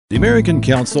The American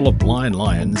Council of Blind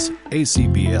Lions,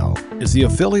 ACBL, is the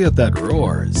affiliate that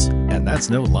roars, and that's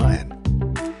no lion.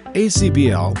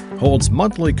 ACBL holds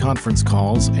monthly conference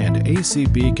calls and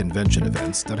ACB convention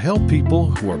events that help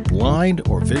people who are blind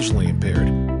or visually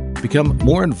impaired become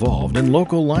more involved in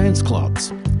local Lions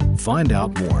clubs. Find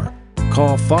out more.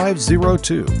 Call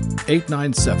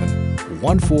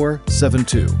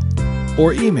 502-897-1472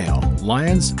 or email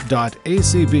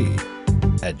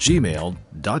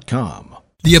lions.acb@gmail.com.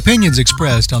 The opinions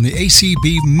expressed on the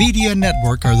ACB Media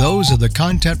Network are those of the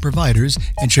content providers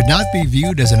and should not be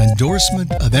viewed as an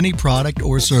endorsement of any product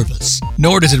or service.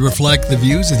 Nor does it reflect the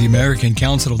views of the American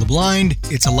Council of the Blind,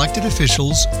 its elected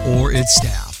officials, or its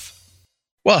staff.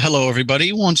 Well, hello,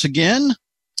 everybody. Once again,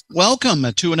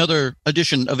 welcome to another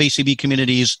edition of ACB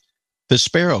Community's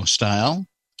Vispero Style.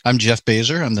 I'm Jeff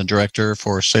Baser. I'm the Director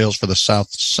for Sales for the South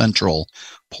Central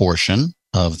portion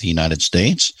of the United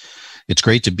States. It's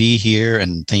great to be here,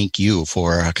 and thank you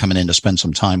for coming in to spend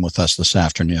some time with us this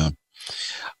afternoon.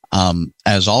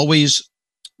 As always,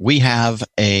 we have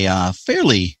a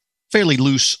fairly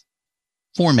loose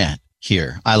format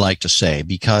here, I like to say,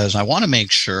 because I want to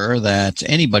make sure that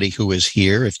anybody who is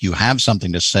here, if you have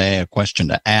something to say, a question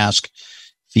to ask,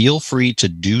 feel free to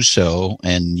do so,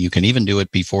 and you can even do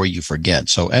it before you forget.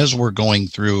 So as we're going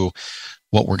through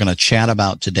what we're going to chat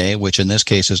about today, which in this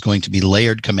case is going to be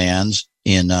layered commands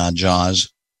in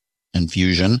JAWS and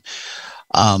Fusion.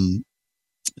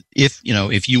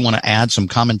 If you want to add some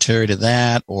commentary to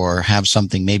that, or have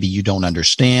something maybe you don't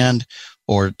understand,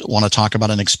 or want to talk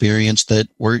about an experience that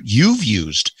where you've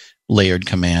used layered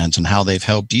commands and how they've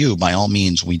helped you, by all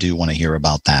means, we do want to hear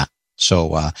about that.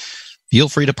 So feel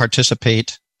free to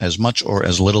participate as much or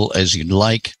as little as you'd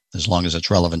like, as long as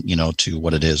it's relevant, to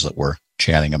what it is that we're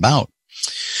chatting about.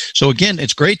 So again,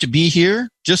 it's great to be here.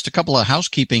 Just a couple of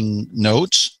housekeeping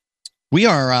notes. We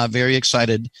are very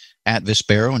excited at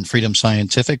Vispero and Freedom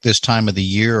Scientific this time of the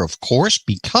year, of course,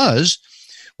 because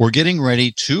we're getting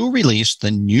ready to release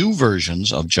the new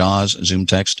versions of JAWS,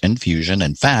 ZoomText, and Fusion.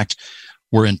 In fact,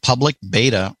 we're in public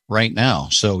beta right now.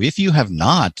 So if you have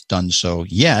not done so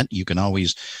yet, you can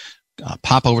always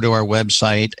pop over to our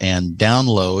website and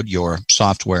download your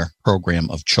software program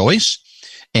of choice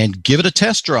and give it a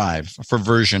test drive for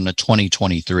version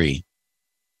 2023.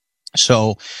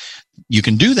 So you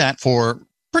can do that for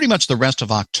pretty much the rest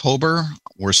of October.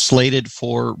 We're slated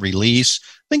for release,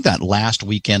 I think that last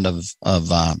weekend of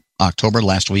October,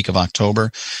 last week of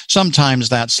October. Sometimes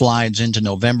that slides into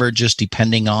November, just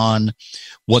depending on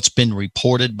what's been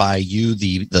reported by you,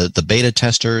 the beta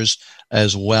testers,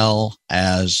 as well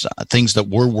as things that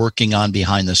we're working on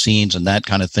behind the scenes and that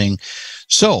kind of thing.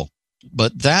 So,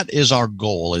 but that is our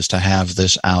goal, is to have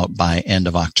this out by end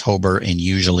of October, and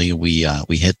usually we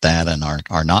hit that and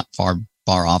are not far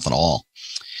off at all.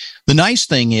 The nice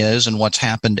thing is, and what's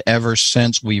happened ever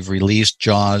since we've released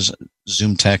JAWS,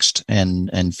 ZoomText,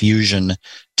 and Fusion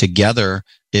together,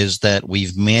 is that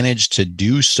we've managed to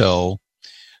do so.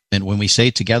 And when we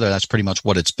say together, that's pretty much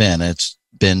what it's been. It's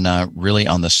been really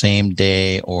on the same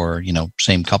day, or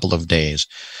same couple of days.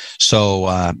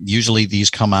 So usually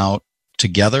these come out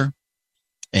together.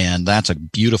 And that's a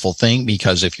beautiful thing,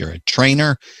 because if you're a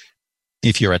trainer,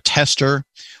 if you're a tester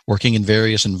working in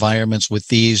various environments with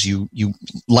these, you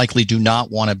likely do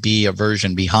not want to be a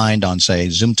version behind on, say,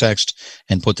 ZoomText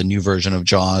and put the new version of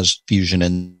JAWS Fusion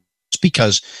in,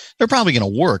 because they're probably going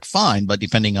to work fine, but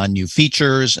depending on new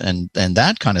features and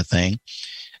that kind of thing,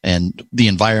 and the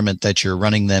environment that you're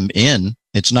running them in,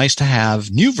 it's nice to have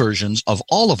new versions of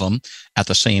all of them at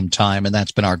the same time. And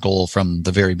that's been our goal from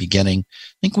the very beginning.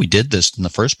 I think we did this in the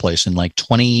first place in like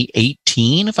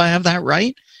 2018, if I have that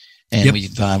right. And yep.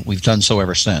 We've done so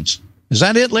ever since. Is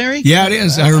that it, Larry? Yeah, it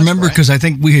is. I remember, because I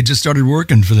think we had just started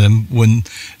working for them when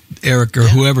Eric or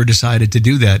whoever decided to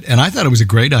do that. And I thought it was a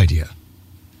great idea.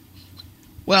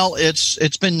 Well,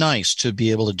 it's been nice to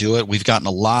be able to do it. We've gotten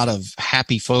a lot of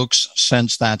happy folks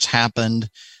since that's happened.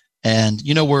 And,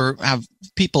 we have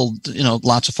people,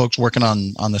 lots of folks working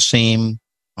on the same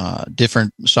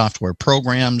different software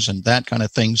programs and that kind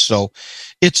of thing. So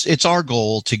it's our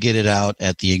goal to get it out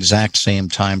at the exact same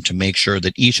time, to make sure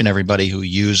that each and everybody who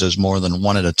uses more than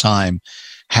one at a time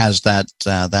has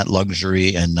that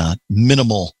luxury and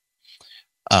minimal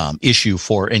issue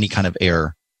for any kind of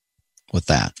error with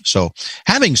that. So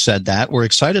having said that, we're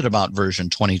excited about version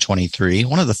 2023.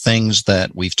 One of the things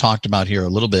that we've talked about here a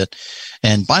little bit,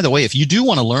 and by the way, if you do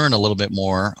want to learn a little bit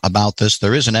more about this,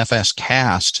 there is an FS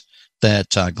Cast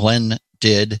that Glenn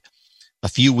did a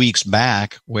few weeks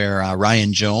back, where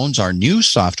Ryan Jones, our new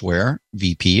software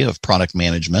VP of product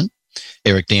management,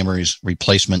 Eric Damery's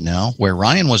replacement now, where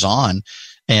Ryan was on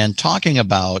and talking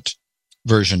about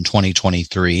version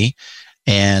 2023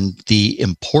 and the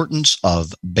importance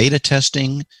of beta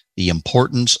testing, the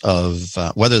importance of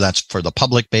whether that's for the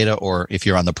public beta or if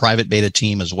you're on the private beta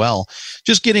team as well,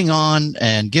 just getting on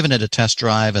and giving it a test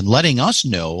drive and letting us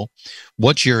know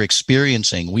what you're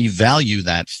experiencing. We value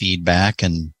that feedback,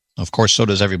 and of course, so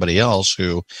does everybody else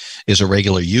who is a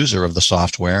regular user of the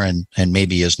software and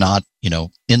maybe is not,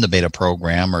 in the beta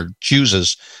program or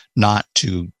chooses not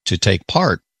to take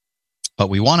part. But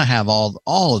we want to have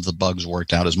all of the bugs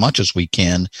worked out as much as we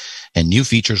can and new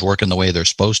features working the way they're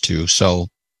supposed to. So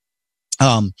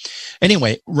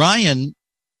anyway, Ryan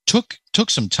took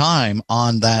some time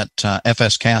on that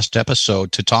FSCast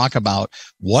episode to talk about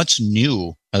what's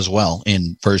new as well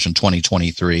in version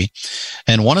 2023.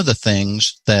 And one of the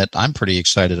things that I'm pretty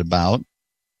excited about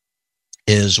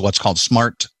is what's called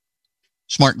Smart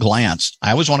Glance.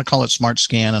 I always want to call it Smart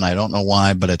Scan, and I don't know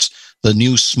why, but it's the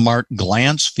new Smart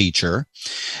Glance feature.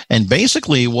 And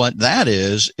basically what that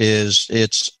is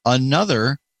it's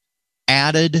another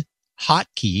added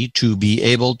hotkey to be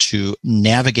able to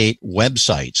navigate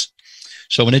websites.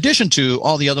 So in addition to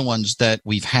all the other ones that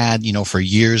we've had, for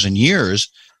years and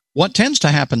years, what tends to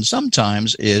happen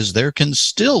sometimes is there can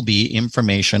still be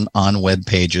information on web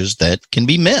pages that can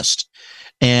be missed.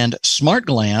 And Smart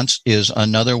Glance is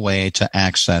another way to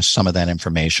access some of that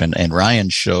information. And Ryan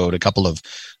showed a couple of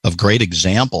great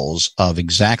examples of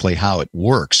exactly how it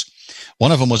works.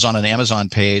 One of them was on an Amazon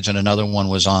page, and another one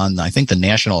was on, I think, the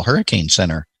National Hurricane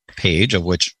Center page, of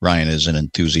which Ryan is an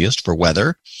enthusiast for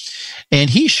weather. And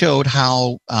he showed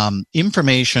how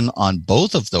information on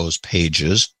both of those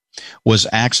pages was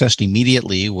accessed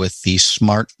immediately with the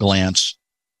Smart Glance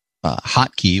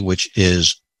hotkey, which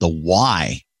is the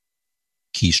Y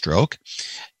keystroke.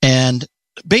 And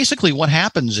basically what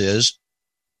happens is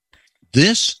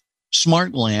this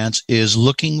Smart Glance is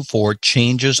looking for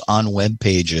changes on web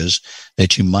pages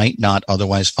that you might not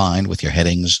otherwise find with your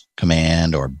headings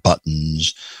command or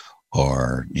buttons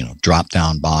or, drop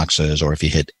down boxes, or if you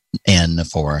hit N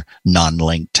for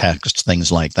non-linked text,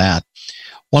 things like that.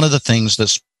 One of the things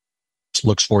that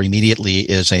looks for immediately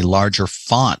is a larger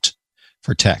font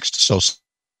for text. So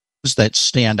that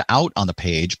stand out on the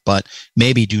page, but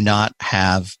maybe do not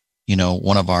have,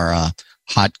 one of our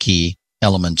hotkey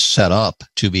elements set up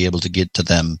to be able to get to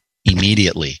them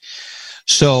immediately.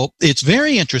 So it's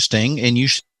very interesting, and you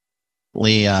should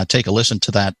take a listen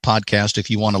to that podcast if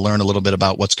you want to learn a little bit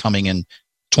about what's coming in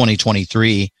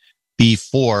 2023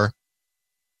 before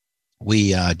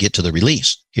we get to the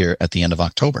release here at the end of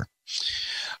October.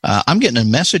 I'm getting a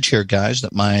message here, guys,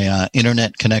 that my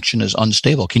internet connection is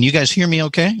unstable. Can you guys hear me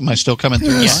okay? Am I still coming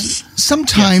through? Yes.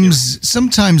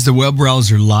 Sometimes the web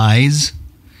browser lies,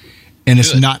 and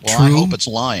it's not true. I hope it's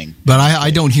lying. But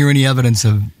I don't hear any evidence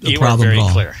of a problem at all. You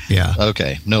are very clear. Yeah.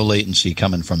 Okay. No latency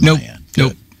coming from my end.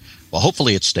 Nope. Well,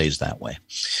 hopefully it stays that way.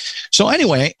 So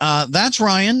anyway, that's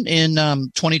Ryan in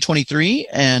 2023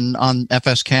 and on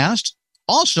FSCast.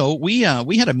 Also, we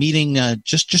had a meeting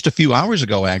just a few hours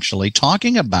ago, actually,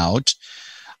 talking about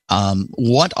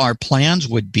what our plans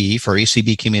would be for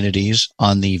ACB communities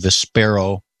on the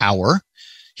Vispero Hour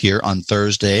here on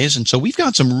Thursdays. And so we've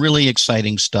got some really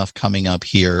exciting stuff coming up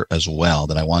here as well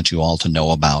that I want you all to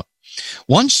know about.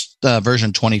 Once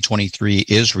version 2023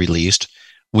 is released,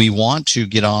 we want to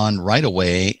get on right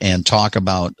away and talk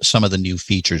about some of the new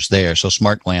features there. So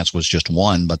Smart Glance was just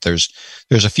one, but there's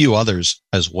a few others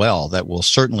as well that we'll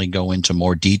certainly go into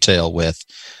more detail with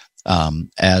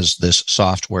as this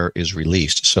software is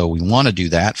released. So we want to do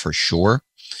that for sure.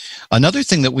 Another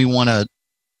thing that we want to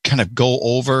kind of go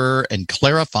over and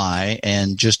clarify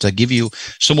and just to give you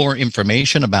some more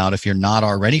information about, if you're not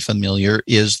already familiar,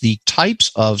 is the types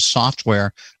of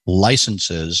software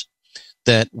licenses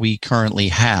that we currently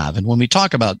have. And when we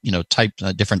talk about,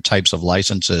 different types of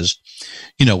licenses,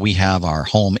 we have our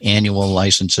home annual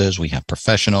licenses, we have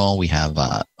professional, we have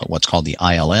what's called the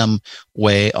ILM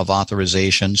way of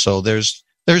authorization. So there's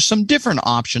some different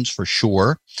options for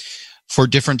sure for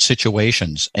different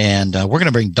situations. And we're going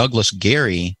to bring Douglas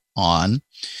Gary on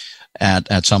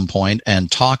at some point and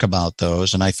talk about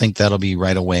those. And I think that'll be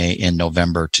right away in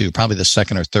November too, probably the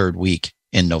second or third week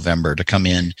in November, to come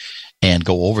in and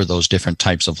go over those different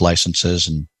types of licenses.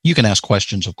 And you can ask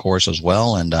questions, of course, as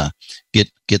well, and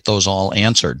get those all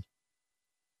answered.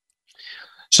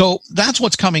 So that's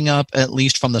what's coming up, at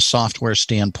least from the software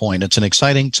standpoint. It's an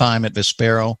exciting time at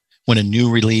Vispero. When a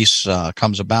new release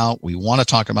comes about, we want to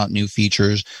talk about new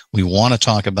features. We want to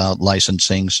talk about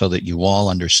licensing so that you all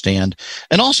understand,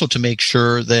 and also to make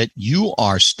sure that you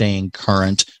are staying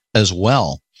current as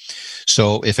well.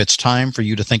 So if it's time for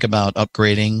you to think about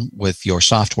upgrading with your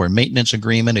software maintenance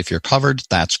agreement, if you're covered,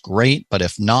 that's great. But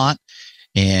if not,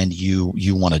 and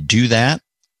you want to do that,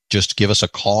 just give us a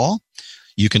call.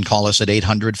 You can call us at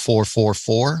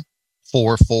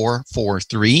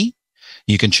 800-444-4443.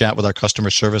 You can chat with our customer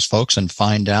service folks and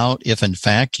find out if, in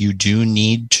fact, you do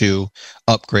need to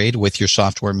upgrade with your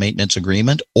software maintenance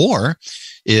agreement, or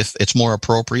if it's more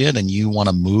appropriate and you want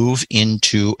to move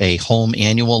into a home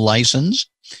annual license.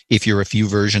 If you're a few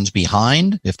versions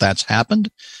behind, if that's happened,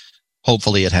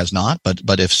 hopefully it has not,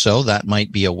 but if so, that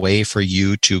might be a way for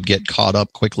you to get caught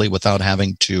up quickly without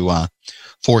having to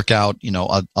fork out,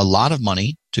 a lot of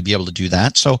money to be able to do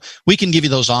that. So we can give you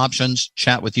those options,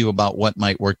 chat with you about what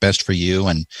might work best for you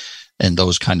and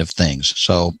those kind of things.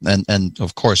 So, and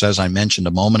of course, as I mentioned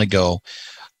a moment ago,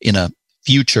 in a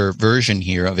future version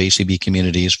here of ACB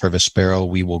Communities for Vispero,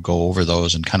 we will go over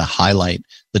those and kind of highlight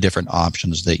the different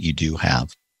options that you do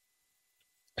have.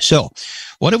 So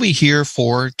what are we here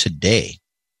for today?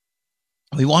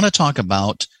 We want to talk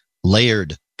about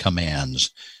layered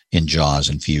commands in JAWS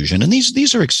and Fusion. And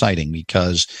these are exciting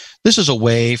because this is a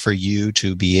way for you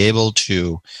to be able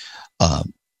to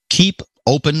keep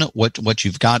open what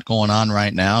you've got going on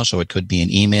right now. So it could be an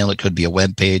email, it could be a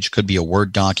web page, could be a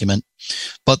Word document.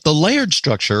 But the layered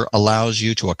structure allows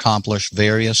you to accomplish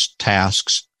various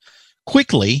tasks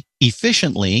quickly,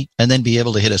 efficiently, and then be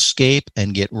able to hit escape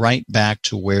and get right back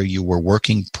to where you were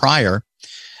working prior.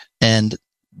 And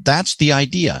that's the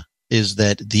idea, is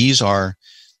that these are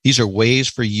ways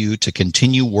for you to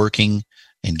continue working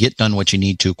and get done what you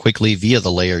need to quickly via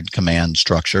the layered command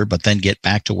structure, but then get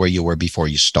back to where you were before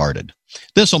you started.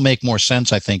 This will make more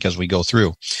sense, I think, as we go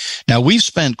through. Now, we've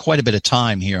spent quite a bit of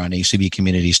time here on ACB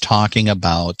Communities talking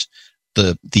about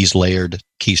these layered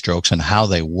keystrokes and how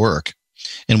they work.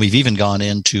 And we've even gone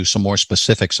into some more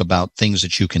specifics about things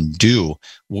that you can do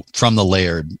from the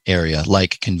layered area,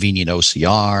 like convenient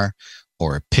OCR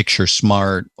or Picture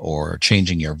Smart or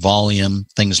changing your volume,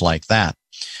 things like that.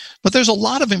 But there's a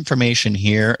lot of information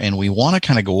here, and we want to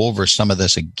kind of go over some of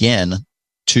this again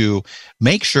to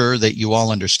make sure that you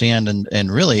all understand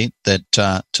and really that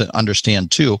to understand,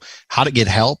 too, how to get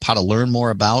help, how to learn more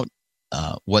about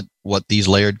what these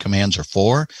layered commands are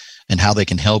for and how they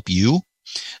can help you.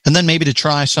 And then maybe to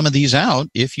try some of these out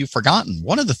if you've forgotten.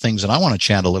 One of the things that I want to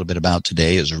chat a little bit about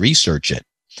today is Research It.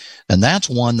 And that's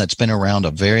one that's been around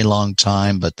a very long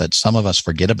time, but that some of us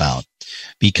forget about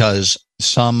because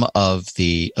some of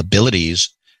the abilities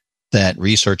that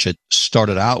Research It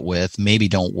started out with maybe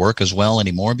don't work as well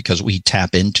anymore because we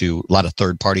tap into a lot of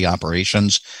third-party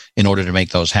operations in order to make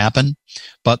those happen.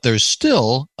 But there's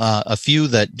still a few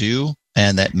that do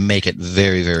and that make it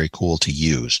very, very cool to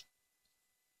use.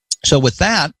 So with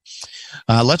that,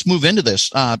 let's move into this.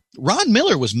 Ron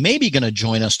Miller was maybe going to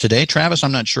join us today. Travis,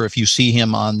 I'm not sure if you see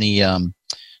him on the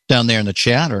down there in the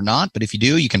chat or not, but if you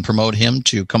do, you can promote him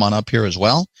to come on up here as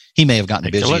well. He may have gotten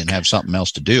busy and have something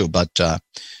else to do, but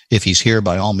if he's here,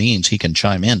 by all means, he can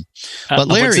chime in. But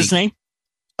Larry, what's his name?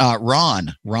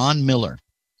 Ron Miller.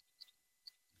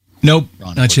 Nope,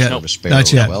 Ron not yet.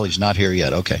 Not yet. Well, he's not here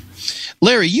yet. Okay.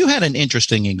 Larry, you had an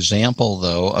interesting example,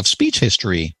 though, of speech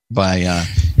history by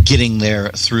getting there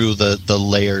through the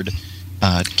layered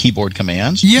keyboard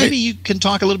commands. Yeah. Maybe you can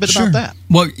talk a little bit about that.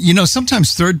 Well,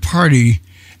 sometimes third-party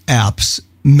apps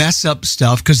mess up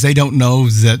stuff because they don't know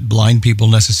that blind people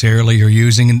necessarily are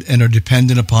using and are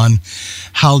dependent upon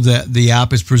how the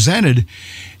app is presented.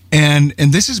 And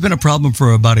this has been a problem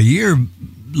for about a year. A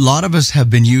lot of us have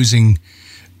been using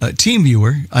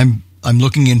TeamViewer. I'm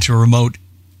looking into a remote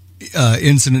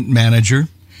incident manager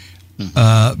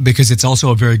because it's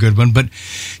also a very good one. But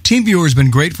TeamViewer has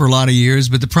been great for a lot of years.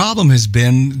 But the problem has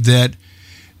been that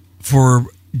for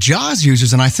JAWS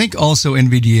users, and I think also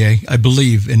NVDA, I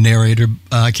believe, in Narrator,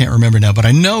 I can't remember now, but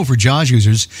I know for JAWS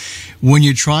users, when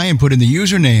you try and put in the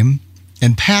username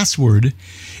and password,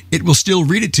 it will still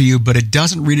read it to you, but it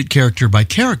doesn't read it character by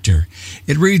character.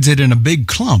 It reads it in a big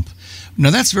clump.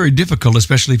 Now, that's very difficult,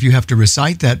 especially if you have to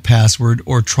recite that password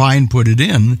or try and put it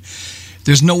in.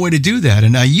 There's no way to do that.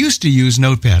 And I used to use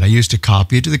Notepad. I used to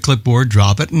copy it to the clipboard,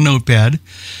 drop it in Notepad,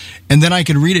 and then I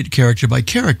can read it character by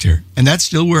character. And that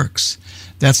still works.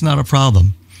 That's not a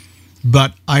problem.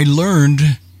 But I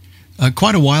learned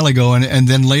quite a while ago, and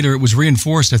then later it was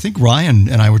reinforced. I think Ryan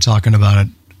and I were talking about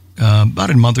it about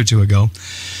a month or two ago.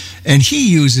 And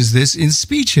he uses this in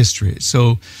speech history.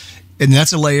 So, and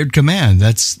that's a layered command.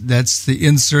 That's the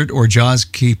insert or JAWS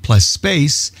key plus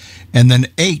space, and then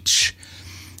H,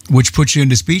 which puts you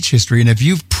into speech history. And if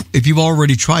you've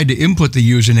already tried to input the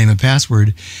username and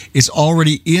password, it's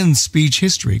already in speech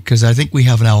history, because I think we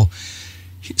have now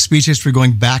speech history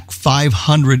going back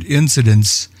 500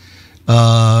 incidents.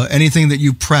 Anything that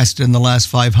you pressed in the last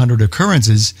 500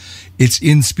 occurrences, it's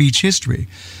in speech history.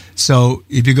 So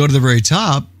if you go to the very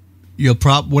top, you'll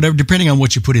whatever, depending on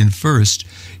what you put in first,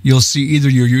 you'll see either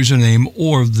your username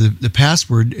or the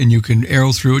password, and you can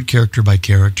arrow through it character by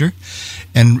character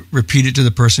and repeat it to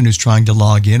the person who's trying to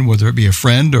log in, whether it be a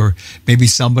friend or maybe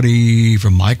somebody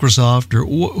from Microsoft or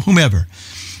whomever.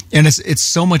 And it's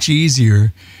so much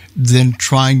easier than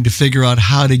trying to figure out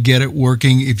how to get it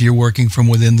working if you're working from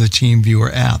within the TeamViewer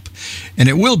app. And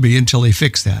it will be until they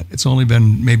fix that. It's only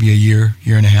been maybe a year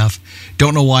and a half.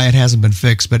 Don't know why it hasn't been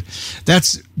fixed, but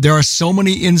there are so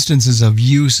many instances of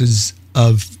uses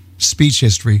of speech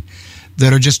history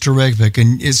that are just terrific.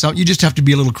 And you just have to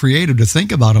be a little creative to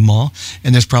think about them all.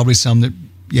 And there's probably some that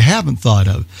you haven't thought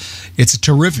of. It's a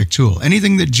terrific tool.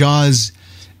 Anything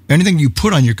you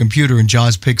put on your computer and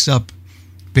JAWS picks up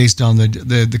based on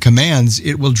the commands,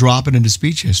 it will drop it into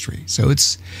speech history. So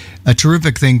it's a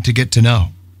terrific thing to get to know.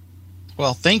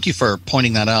 Well, thank you for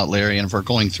pointing that out, Larry, and for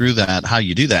going through that, how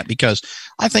you do that, because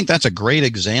I think that's a great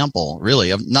example, really,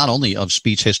 of not only of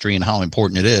speech history and how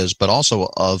important it is, but also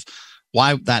of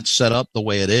why that's set up the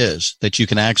way it is, that you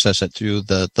can access it through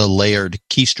the layered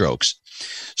keystrokes.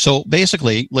 So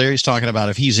basically, Larry's talking about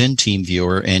if he's in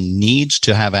TeamViewer and needs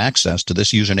to have access to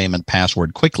this username and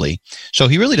password quickly. So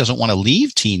he really doesn't want to leave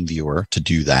TeamViewer to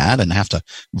do that and have to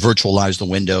virtualize the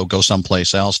window, go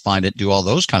someplace else, find it, do all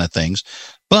those kind of things.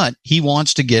 But he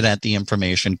wants to get at the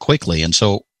information quickly. And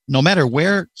so no matter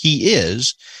where he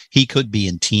is, he could be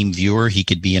in TeamViewer, he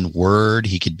could be in Word,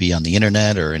 he could be on the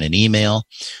internet or in an email,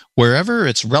 wherever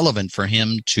it's relevant for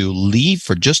him to leave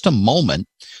for just a moment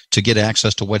to get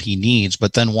access to what he needs,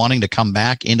 but then wanting to come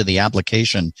back into the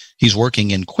application he's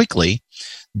working in quickly.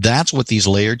 That's what these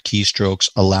layered keystrokes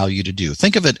allow you to do.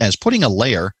 Think of it as putting a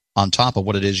layer on top of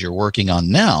what it is you're working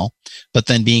on now, but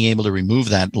then being able to remove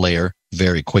that layer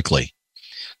very quickly.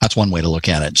 That's one way to look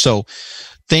at it. So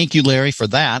thank you, Larry, for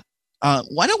that.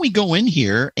 Why don't we go in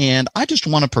here, and I just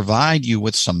want to provide you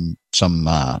with some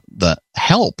the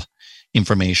help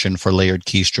information for layered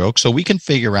keystrokes so we can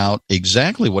figure out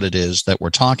exactly what it is that we're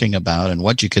talking about and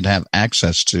what you could have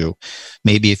access to,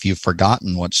 maybe if you've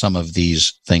forgotten what some of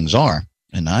these things are.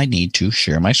 And I need to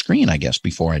share my screen, I guess,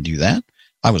 before I do that.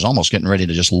 I was almost getting ready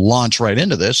to just launch right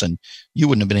into this, and you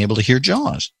wouldn't have been able to hear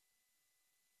JAWS.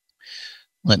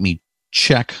 Let me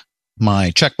check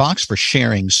my checkbox for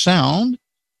sharing sound.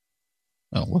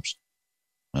 Oh, whoops.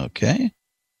 Okay.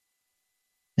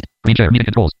 Green share media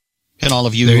controls. Can all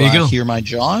of you, hear my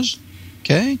JAWS?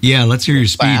 Okay. Yeah, let's hear your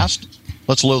speed. Fast.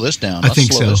 Let's slow this down. Let's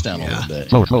slow this down a little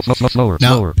bit. Slower.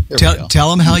 Now,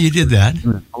 tell them how you did that.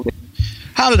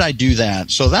 How did I do that?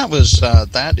 So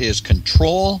that is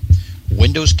Control,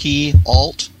 Windows key,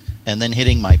 Alt, and then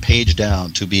hitting my page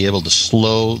down to be able to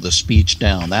slow the speech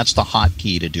down. That's the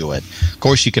hotkey to do it. Of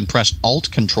course, you can press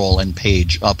Alt, Control, and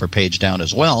page up or page down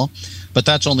as well, but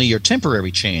that's only your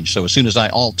temporary change. So as soon as I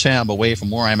Alt tab away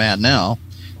from where I'm at now,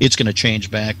 it's going to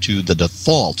change back to the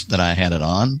default that I had it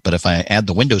on. But if I add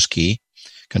the Windows key,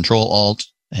 Control, Alt,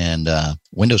 and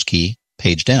Windows key,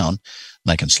 page down,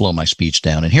 and I can slow my speech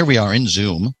down. And here we are in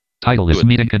Zoom. Title is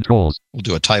meeting controls. We'll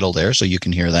do a title there so you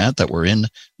can hear that we're in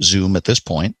Zoom at this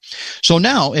point. So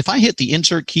now if I hit the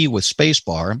insert key with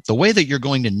spacebar, the way that you're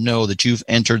going to know that you've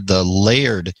entered the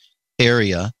layered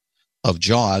area of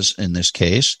JAWS in this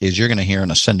case is you're going to hear an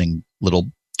ascending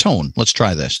little tone. Let's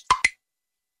try this.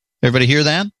 Everybody hear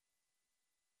that?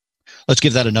 Let's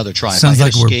give that another try. Sounds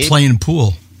like we're playing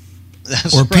pool.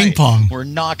 That's or right. ping pong. We're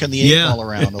knocking the eight ball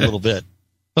around a little bit.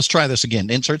 Let's try this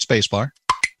again. Insert spacebar.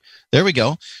 There we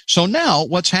go. So now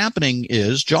what's happening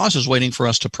is JAWS is waiting for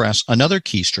us to press another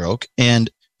keystroke. And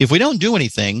if we don't do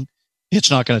anything, it's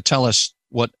not going to tell us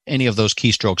what any of those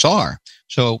keystrokes are.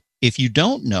 So if you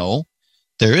don't know,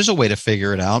 there is a way to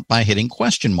figure it out by hitting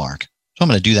question mark. So I'm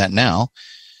going to do that now.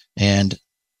 And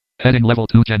heading level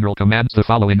 2 general commands. The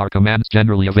following are commands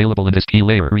generally available in this key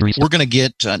layer. We're going to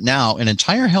get now an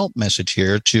entire help message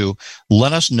here to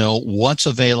let us know what's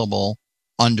available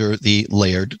under the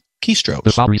layered keystrokes.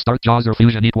 The following restart JAWS or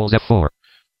Fusion equals F4.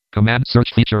 Command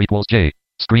search feature equals J.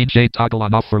 Screen shade toggle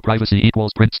on off for privacy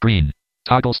equals print screen.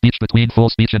 Toggle speech between full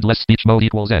speech and less speech mode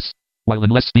equals S. While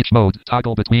in less speech mode,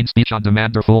 toggle between speech on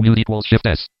demand or full mute equals Shift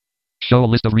S. Show a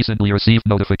list of recently received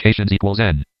notifications equals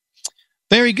N.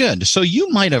 Very good. So you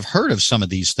might have heard of some of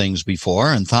these things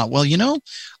before and thought, well,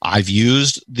 I've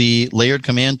used the layered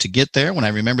command to get there when I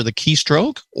remember the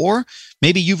keystroke, or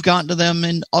maybe you've gotten to them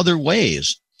in other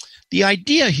ways. The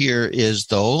idea here is,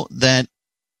 though, that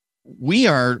we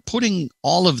are putting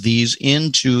all of these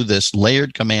into this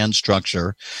layered command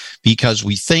structure because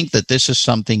we think that this is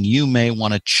something you may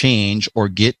want to change or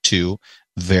get to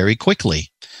very quickly.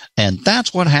 And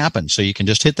that's what happens. So you can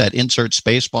just hit that insert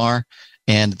spacebar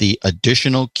and the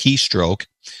additional keystroke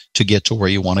to get to where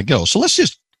you want to go. So let's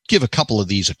just give a couple of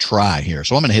these a try here.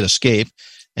 So I'm going to hit escape,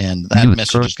 and that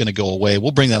message is going to go away.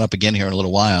 We'll bring that up again here in a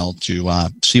little while to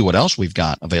see what else we've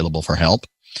got available for help.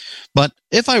 But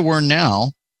if I were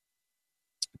now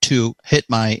to hit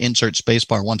my insert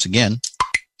spacebar once again,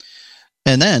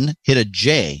 and then hit a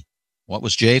J. What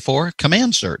was J for?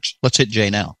 Command search. Let's hit J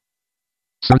now.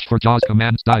 Search for JAWS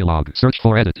commands dialog. Search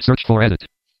for edit. Search for edit.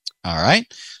 All right.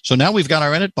 So now we've got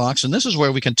our edit box, and this is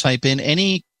where we can type in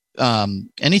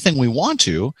anything we want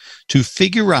to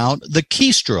figure out the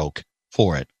keystroke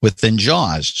for it within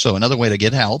JAWS. So another way to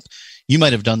get help, you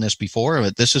might have done this before,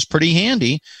 but this is pretty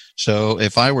handy. So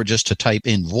if I were just to type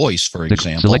in voice, for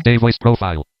example, select a voice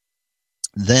profile.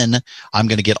 Then I'm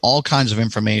going to get all kinds of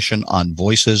information on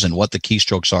voices and what the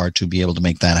keystrokes are to be able to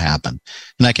make that happen.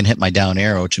 And I can hit my down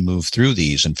arrow to move through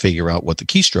these and figure out what the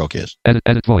keystroke is.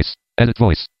 Edit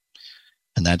voice,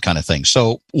 and that kind of thing.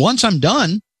 So once I'm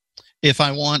done, if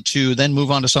I want to then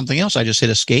move on to something else, I just hit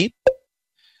escape,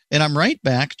 and I'm right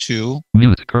back to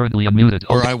mute, currently unmuted,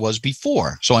 where I was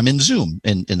before. So I'm in Zoom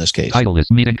in this case. Title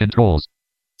is meeting controls.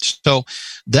 So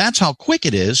that's how quick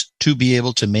it is to be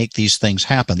able to make these things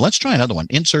happen. Let's try another one.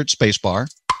 Insert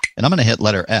spacebar, and I'm going to hit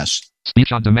letter S.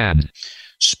 Speech on demand.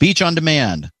 Speech on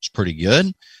demand. It's pretty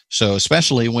good. So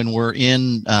especially when we're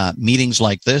in meetings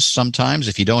like this, sometimes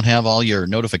if you don't have all your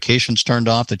notifications turned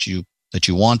off that you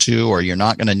want to, or you're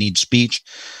not going to need speech,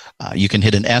 you can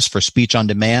hit an S for speech on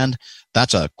demand.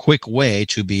 That's a quick way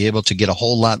to be able to get a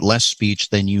whole lot less speech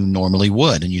than you normally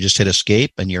would. And you just hit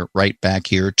escape, and you're right back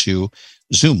here to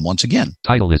Zoom once again.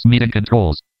 Title is meeting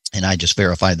controls. And I just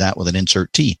verified that with an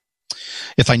insert T.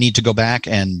 If I need to go back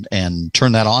and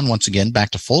turn that on once again, back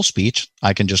to full speech,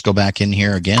 I can just go back in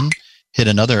here again, hit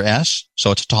another S,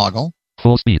 so it's a toggle.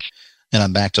 Full speech. And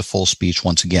I'm back to full speech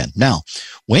once again. Now,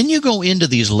 when you go into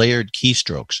these layered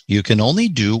keystrokes, you can only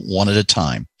do one at a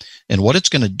time. And what it's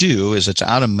going to do is it's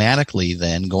automatically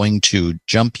then going to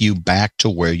jump you back to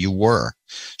where you were.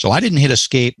 So I didn't hit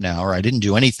escape now, or I didn't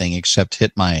do anything except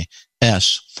hit my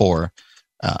S for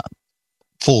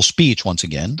full speech once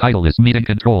again. Title is meeting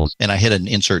controls. And I hit an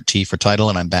insert T for title,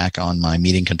 and I'm back on my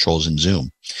meeting controls in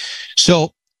Zoom.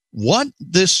 So what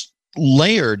this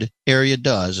layered area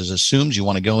does is assumes you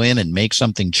want to go in and make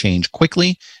something change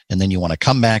quickly, and then you want to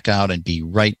come back out and be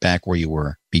right back where you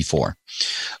were before.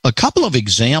 A couple of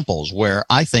examples where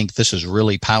I think this is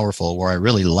really powerful, where I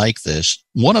really like this.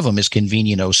 One of them is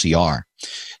convenient OCR.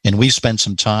 And we spent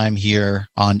some time here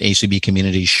on ACB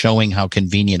Community showing how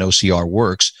convenient OCR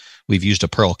works. We've used a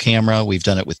Pearl camera. We've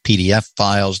done it with PDF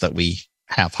files that we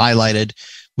have highlighted.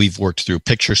 We've worked through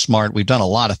PictureSmart. We've done a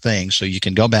lot of things. So you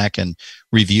can go back and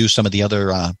review some of the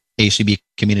other ACB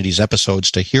Communities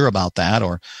episodes to hear about that,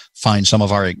 or find some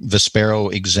of our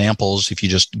Vispero examples. If you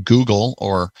just Google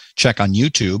or check on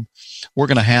YouTube, we're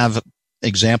going to have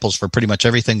examples for pretty much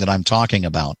everything that I'm talking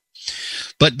about.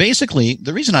 But basically,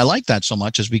 the reason I like that so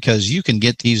much is because you can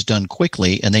get these done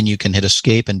quickly, and then you can hit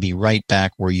escape and be right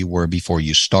back where you were before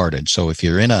you started. So if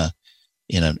you're in a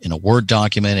Word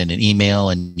document, in an email,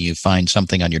 and you find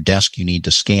something on your desk you need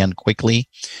to scan quickly,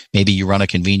 maybe you run a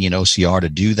convenient OCR to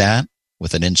do that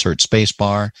with an insert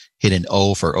spacebar, hit an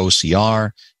O for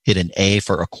OCR, hit an A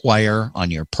for acquire on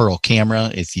your Pearl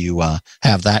camera if you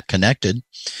have that connected,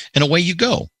 and away you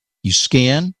go. You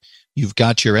scan. You've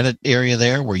got your edit area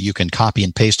there where you can copy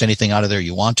and paste anything out of there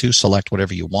you want to, select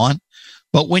whatever you want.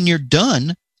 But when you're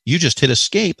done, you just hit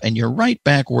escape, and you're right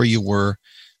back where you were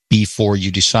before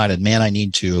you decided, man, I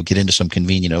need to get into some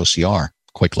convenient OCR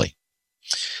quickly.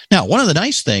 Now, one of the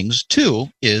nice things, too,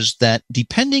 is that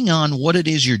depending on what it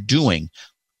is you're doing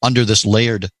under this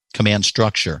layered command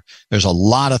structure, there's a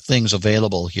lot of things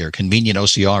available here. Convenient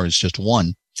OCR is just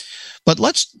one. But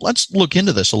let's look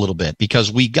into this a little bit,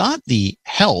 because we got the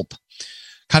help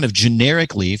kind of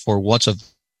generically for what's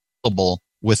available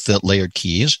with the layered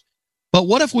keys. But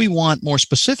what if we want more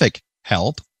specific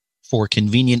help for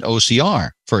convenient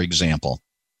OCR, for example?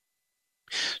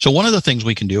 So one of the things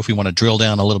we can do if we want to drill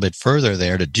down a little bit further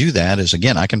there to do that is,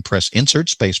 again, I can press insert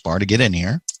spacebar to get in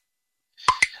here,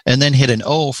 and then hit an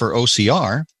O for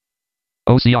OCR.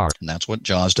 OCR. And that's what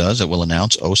JAWS does. It will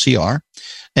announce OCR.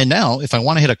 And now if I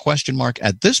want to hit a question mark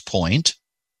at this point,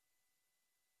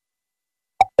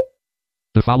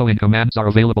 the following commands are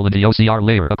available in the OCR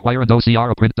layer. Acquire and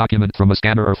OCR a print document from a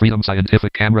scanner or Freedom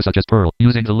Scientific camera such as Pearl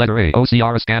using the letter A.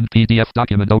 OCR a scanned PDF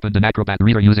document opened in Acrobat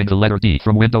Reader using the letter D.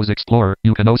 From Windows Explorer,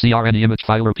 you can OCR any image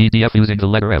file or PDF using the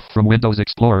letter F. From Windows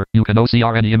Explorer, you can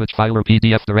OCR any image file or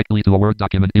PDF directly to a Word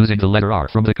document using the letter R.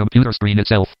 From the computer screen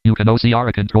itself, you can OCR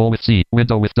a control with C,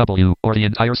 window with W, or the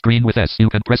entire screen with S. You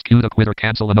can press Q to quit or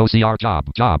cancel an OCR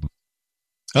job.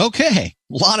 Okay,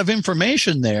 a lot of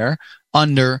information there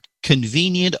under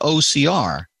convenient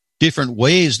OCR. Different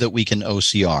ways that we can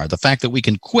OCR. The fact that we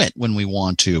can quit when we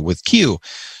want to with Q.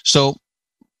 So a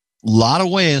lot of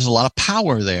ways, a lot of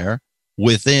power there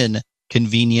within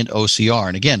convenient OCR.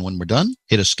 And again, when we're done,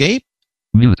 hit escape.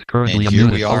 Mute. Currently and here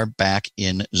unmuted. we are back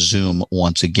in Zoom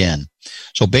once again.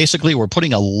 So basically, we're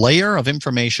putting a layer of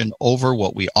information over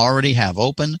what we already have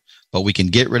open, but we can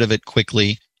get rid of it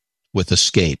quickly with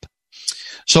escape.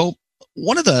 So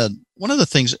one of the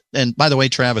things, and by the way,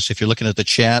 Travis, if you're looking at the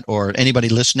chat or anybody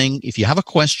listening, if you have a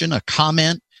question, a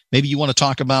comment, maybe you want to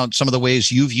talk about some of the ways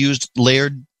you've used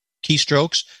layered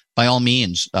keystrokes, by all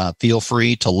means, feel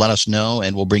free to let us know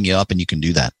and we'll bring you up and you can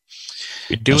do that.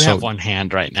 We do have one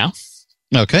hand right now.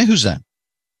 Okay, who's that?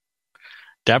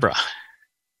 Deborah.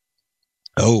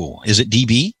 Oh, is it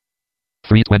DB?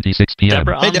 3:26 p.m.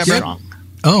 Deborah Hey, Deborah. Armstrong.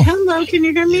 Oh, Hello, can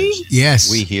you hear me?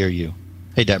 yes. We hear you.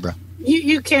 Hey, Deborah.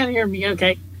 You can hear me.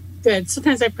 Okay, good.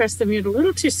 Sometimes I press the mute a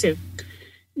little too soon.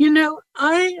 You know,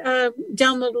 I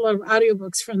download a lot of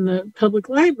audiobooks from the public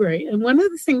library. And one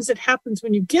of the things that happens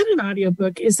when you get an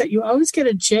audiobook is that you always get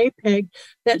a JPEG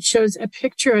that shows a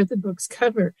picture of the book's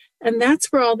cover. And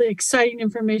that's where all the exciting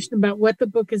information about what the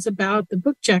book is about, the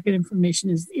book jacket information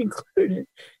is included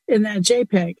in that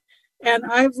JPEG. And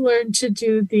I've learned to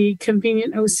do the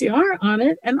convenient OCR on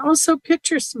it and also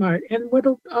Picture Smart. And what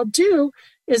I'll do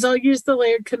is I'll use the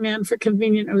layered command for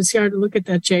convenient OCR to look at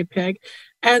that JPEG.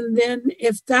 And then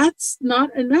if that's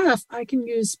not enough, I can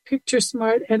use Picture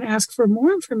Smart and ask for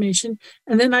more information.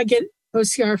 And then I get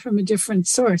OCR from a different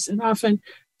source. And often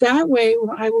that way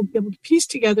I will be able to piece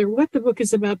together what the book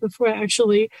is about before I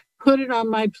actually put it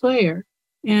on my player.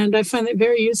 And I find it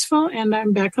very useful, and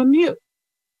I'm back on mute.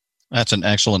 That's an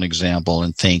excellent example,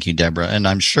 and thank you, Deborah. And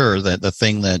I'm sure that the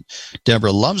thing that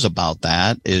Deborah loves about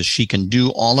that is she can do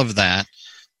all of that,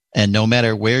 and no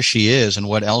matter where she is and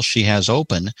what else she has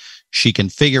open, she can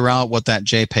figure out what that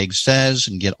JPEG says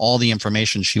and get all the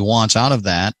information she wants out of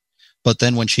that. But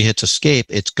then when she hits escape,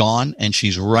 it's gone, and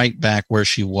she's right back where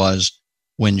she was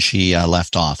when she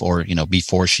left off, or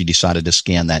before she decided to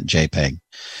scan that JPEG.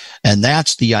 And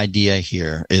that's the idea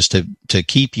here, is to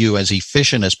keep you as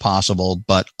efficient as possible,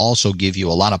 but also give you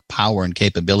a lot of power and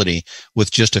capability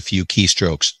with just a few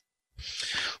keystrokes.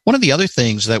 One of the other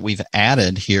things that we've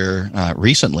added here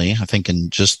recently, I think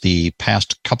in just the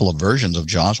past couple of versions of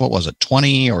JAWS, what was it,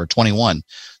 20 or 21,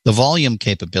 the volume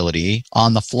capability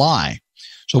on the fly.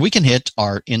 So we can hit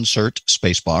our insert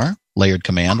spacebar, layered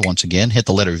command once again, hit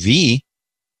the letter V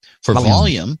for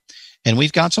volume, and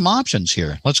we've got some options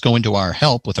here. Let's go into our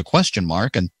help with a question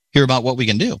mark and hear about what we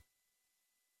can do.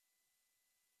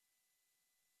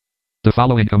 The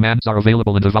following commands are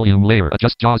available in the volume layer.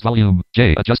 Adjust JAWS volume.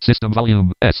 J. Adjust system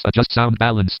volume. S. Adjust sound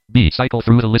balance. B. Cycle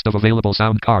through the list of available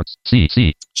sound cards. C.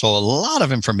 So a lot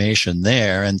of information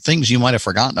there and things you might have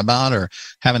forgotten about or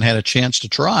haven't had a chance to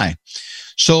try.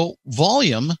 So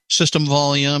volume, system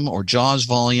volume or JAWS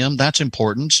volume, that's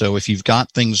important. So if you've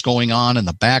got things going on in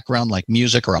the background like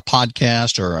music or a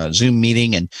podcast or a Zoom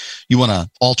meeting and you want to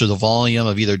alter the volume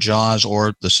of either JAWS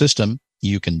or the system,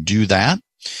 you can do that.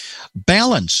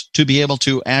 Balance, to be able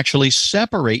to actually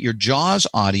separate your JAWS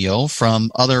audio from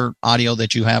other audio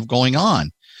that you have going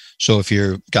on. So if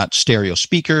you've got stereo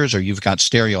speakers or you've got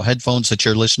stereo headphones that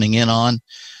you're listening in on,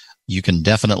 you can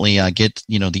definitely get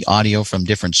the audio from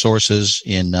different sources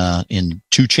in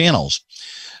two channels.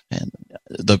 And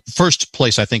the first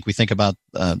place I think we think about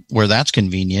where that's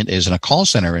convenient is in a call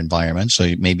center environment.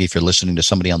 So maybe if you're listening to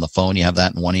somebody on the phone, you have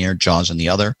that in one ear, JAWS in the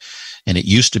other. And it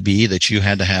used to be that you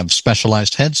had to have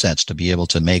specialized headsets to be able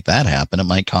to make that happen. It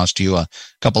might cost you a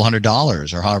couple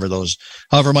 $100 or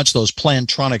however much those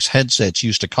Plantronics headsets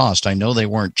used to cost. I know they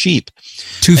weren't cheap.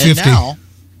 $250. And now,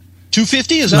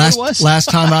 $250 is that what it was? Last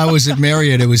time I was at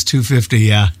Marriott, it was $250.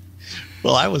 Yeah.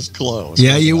 Well, I was close.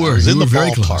 Yeah, you were. You were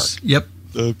very close. Yep.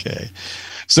 Okay.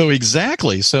 So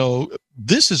exactly. So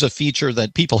this is a feature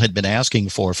that people had been asking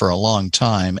for a long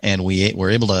time, and we were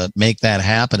able to make that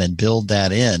happen and build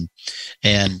that in.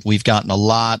 And we've gotten a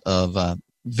lot of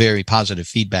very positive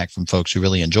feedback from folks who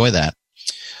really enjoy that.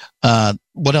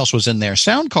 What else was in there?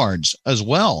 Sound cards as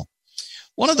well.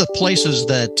 One of the places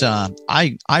that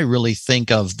I really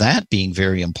think of that being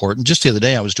very important, just the other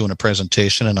day I was doing a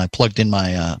presentation and I plugged in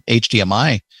my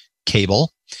HDMI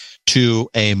cable to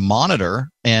a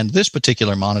monitor, and this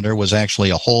particular monitor was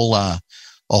actually a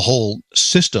whole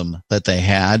system that they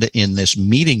had in this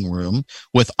meeting room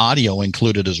with audio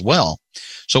included as well.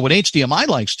 So what HDMI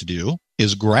likes to do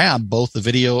is grab both the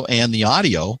video and the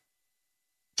audio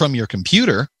from your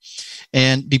computer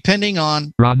And depending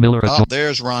on Ron Miller.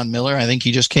 there's Ron Miller. I think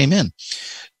he just came in.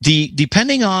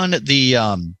 Depending on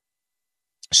the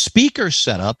speaker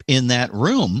setup in that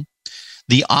room,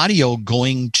 the audio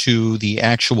going to the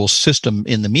actual system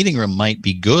in the meeting room might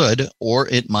be good, or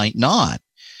it might not.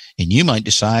 And you might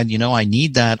decide, I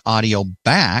need that audio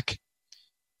back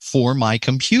for my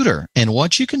computer. And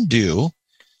what you can do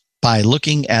by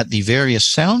looking at the various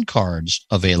sound cards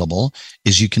available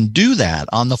is you can do that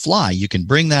on the fly. You can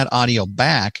bring that audio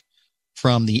back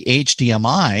from the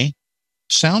HDMI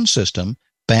sound system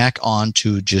back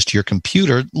onto just your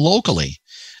computer locally.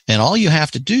 And all you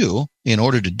have to do in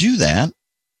order to do that,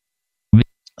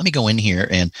 let me go in here,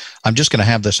 and I'm just going to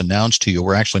have this announced to you.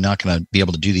 We're actually not going to be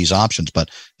able to do these options, but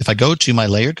if I go to my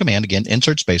layered command, again,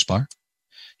 insert spacebar,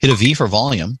 hit a V for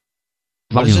volume.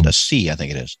 What is it? A C, I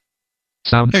think it is.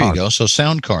 Sound there card. You go. So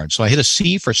sound cards. So I hit a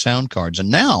C for sound cards.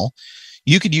 And now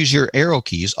you could use your arrow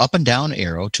keys, up and down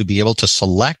arrow, to be able to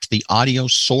select the audio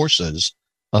sources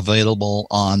available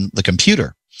on the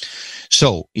computer.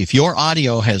 So if your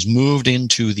audio has moved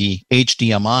into the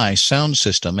HDMI sound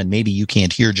system and maybe you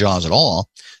can't hear JAWS at all,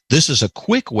 this is a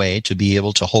quick way to be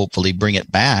able to hopefully bring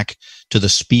it back to the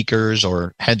speakers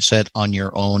or headset on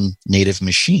your own native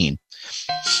machine.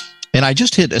 And I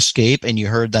just hit escape, and you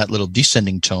heard that little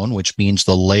descending tone, which means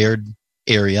the layered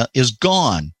area is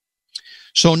gone.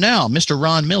 So now, Mr.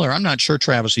 Ron Miller, I'm not sure,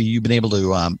 Travis, you've been able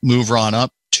to move Ron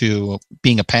up to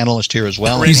being a panelist here as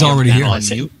well. He's already here. On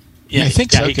mute. Yeah, I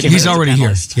think so. He's already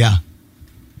here. Yeah.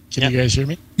 Can you guys hear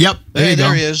me? Yep.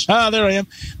 There he is. There I am.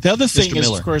 The other thing is,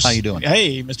 Miller, of course, how you doing?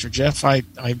 Hey, Mr. Jeff,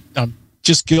 I'm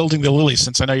just gilding the lily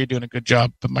since I know you're doing a good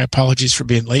job, but my apologies for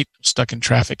being late. I'm stuck in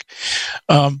traffic.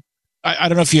 I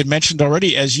don't know if you had mentioned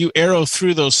already, as you arrow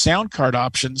through those sound card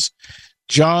options,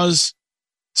 JAWS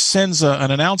sends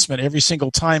an announcement every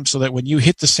single time so that when you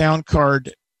hit the sound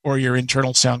card or your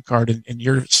internal sound card in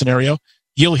your scenario,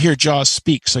 you'll hear JAWS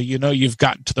speak. So you've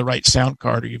gotten to the right sound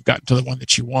card, or you've gotten to the one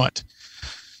that you want.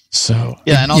 So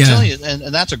yeah, and I'll tell you, and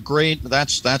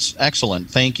that's that's excellent.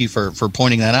 Thank you for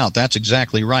pointing that out. That's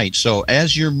exactly right. So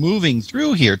as you're moving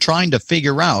through here, trying to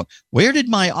figure out where did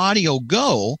my audio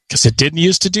go, because it didn't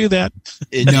used to do that.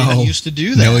 Didn't used to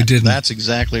do that. No, it didn't. That's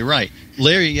exactly right.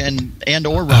 Larry and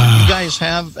or Ron, you guys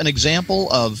have an example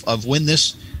of when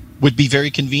this would be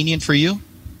very convenient for you?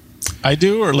 I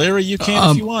do, or Larry, you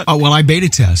can if you want. Well, I beta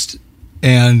test.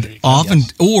 And often,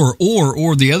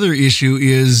 or the other issue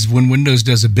is when Windows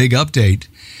does a big update,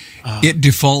 it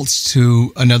defaults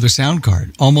to another sound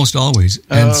card, almost always.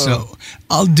 And so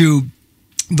I'll do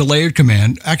the layered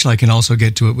command. Actually, I can also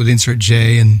get to it with insert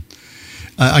J, and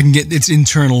I can get, it's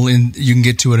internal, and you can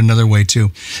get to it another way too.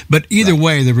 But either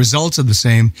way, the results are the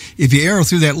same. If you arrow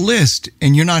through that list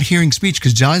and you're not hearing speech,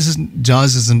 because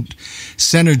JAWS isn't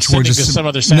centered towards some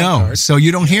other sound card. So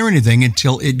you don't hear anything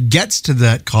until it gets to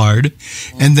that card,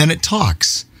 and then it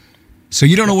talks. So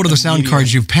you don't know what other sound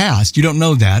cards you've passed. You don't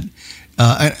know that.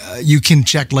 You can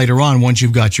check later on once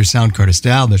you've got your sound card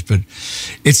established, but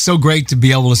it's so great to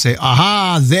be able to say,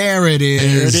 aha, there it is.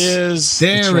 There it is.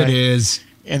 There it is.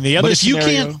 And the other but if scenario,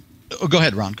 you can't, go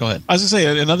ahead, Ron. Go ahead. I was going to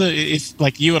say another. If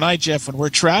like you and I, Jeff, when we're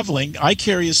traveling, I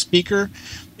carry a speaker,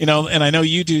 and I know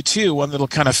you do too. One that'll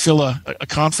kind of fill a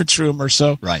conference room or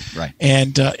so. Right.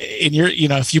 And in your,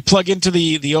 if you plug into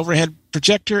the overhead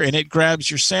projector and it grabs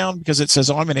your sound because it says,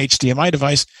 "Oh, I'm an HDMI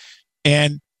device,"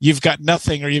 and you've got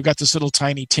nothing, or you've got this little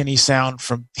tiny tinny sound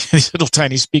from these little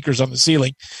tiny speakers on the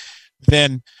ceiling,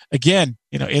 then again,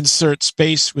 insert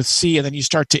space with C, and then you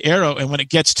start to arrow, and when it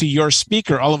gets to your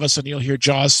speaker, all of a sudden you'll hear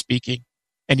JAWS speaking,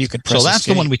 and you can press So that's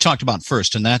escape. the one we talked about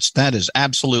first, and that is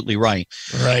absolutely right.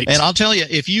 Right. And I'll tell you,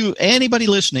 anybody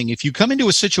listening, if you come into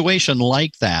a situation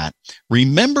like that,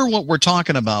 remember what we're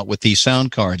talking about with these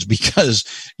sound cards, because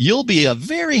you'll be a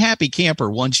very happy camper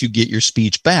once you get your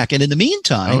speech back. And in the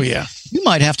meantime, you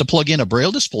might have to plug in a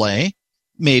Braille display,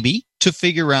 maybe, to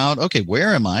figure out, okay,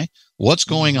 where am I? What's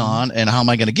going on, and how am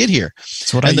I going to get here?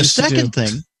 That's what and I the used to second do.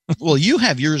 thing, well, you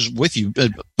have yours with you. But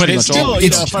it's still,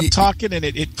 if I'm talking and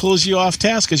it pulls you off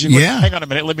task, because you go, hang on a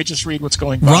minute, let me just read what's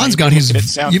going on. Ron's got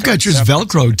you've got yours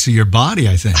Velcroed to your body,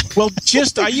 I think. Well,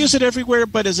 I use it everywhere,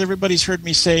 but as everybody's heard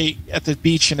me say, at the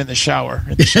beach and in the shower.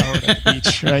 At the shower and at the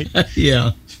beach, right?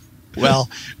 Yeah. Well,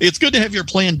 it's good to have your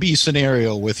plan B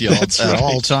scenario with you at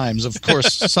all times. Of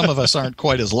course, some of us aren't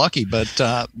quite as lucky, but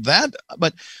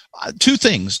two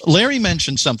things. Larry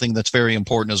mentioned something that's very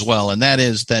important as well, and that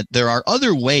is that there are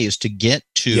other ways to get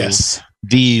to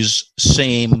these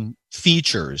same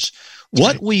features.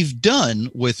 What we've done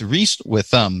with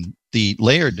the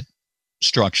layered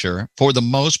structure, for the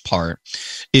most part,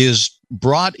 is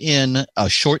brought in a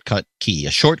shortcut key,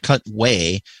 a shortcut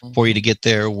way for you to get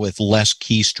there with less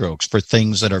keystrokes for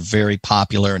things that are very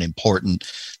popular and important,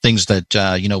 things that,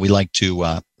 we like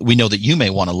to, we know that you may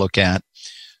want to look at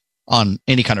on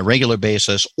any kind of regular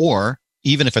basis, or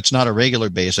even if it's not a regular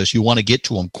basis, you want to get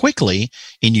to them quickly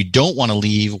and you don't want to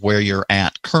leave where you're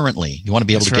at currently. You want to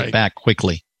be able to get back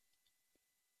quickly.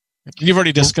 You've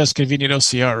already discussed convenient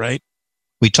OCR, right?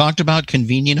 We talked about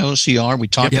convenient OCR. We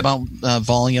talked about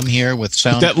volume here with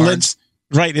sound cards.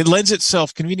 It lends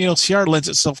itself, convenient OCR lends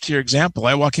itself to your example.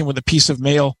 I walk in with a piece of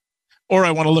mail, or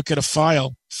I want to look at a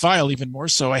file even more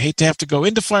so. I hate to have to go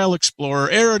into File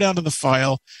Explorer, arrow down to the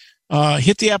file,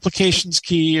 hit the applications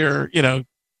key, or,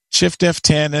 Shift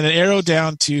F10, and an arrow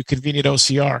down to convenient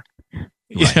OCR.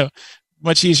 Right.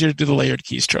 Much easier to do the layered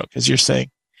keystroke, as you're saying.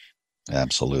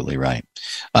 Absolutely right.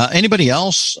 Anybody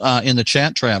else in the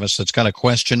chat, Travis, that's got a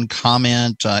question,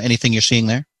 comment, anything you're seeing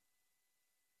there?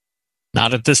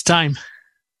 Not at this time.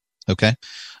 Okay.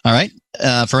 All right.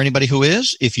 For anybody who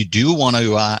is, if you do want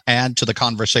to add to the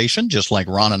conversation, just like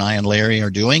Ron and I and Larry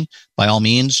are doing, by all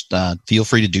means, feel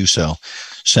free to do so.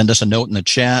 Send us a note in the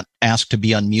chat, ask to be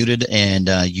unmuted, and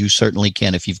you certainly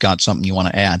can if you've got something you want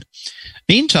to add.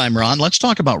 Meantime, Ron, let's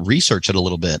talk about Research It a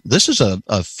little bit. This is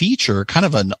a feature, kind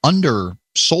of an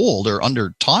undersold or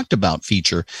under-talked about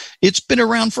feature. It's been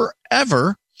around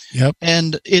forever. Yep.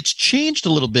 And it's changed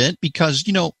a little bit because,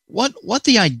 what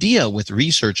the idea with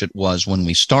Research It was when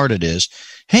we started is,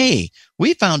 hey,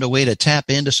 we found a way to tap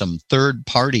into some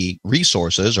third-party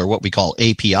resources, or what we call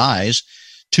APIs,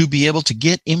 to be able to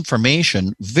get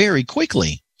information very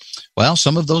quickly. Well,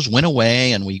 some of those went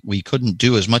away, and we couldn't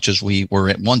do as much as we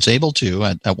were once able to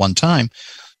at one time.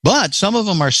 But some of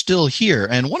them are still here.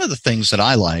 And one of the things that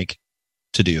I like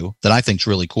to do that I think is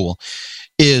really cool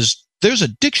is there's a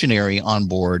dictionary on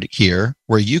board here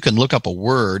where you can look up a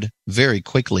word very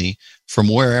quickly from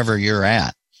wherever you're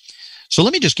at. So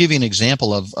let me just give you an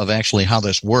example of actually how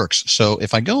this works. So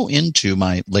if I go into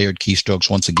my layered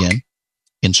keystrokes once again,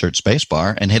 insert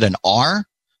spacebar, and hit an R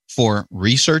for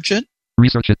Research It.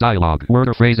 Research It dialog, word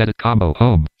or phrase edit combo,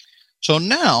 home. So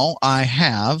now I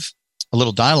have a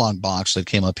little dialog box that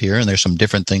came up here, and there's some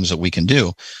different things that we can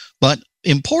do. But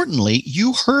importantly,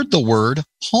 you heard the word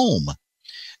home.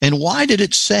 And why did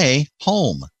it say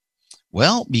home?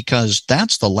 Well, because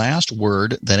that's the last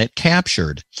word that it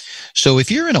captured. So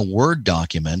if you're in a Word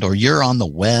document, or you're on the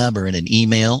web, or in an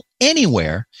email,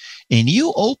 anywhere, and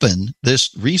you open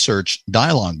this Research It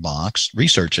dialog box,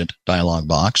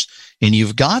 and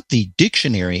you've got the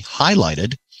dictionary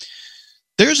highlighted,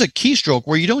 there's a keystroke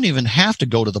where you don't even have to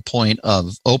go to the point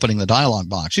of opening the dialog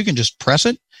box. You can just press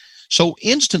it. So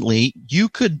instantly, you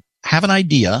could have an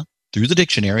idea through the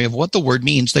dictionary of what the word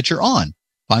means that you're on.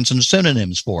 Find some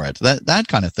synonyms for it, that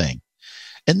kind of thing.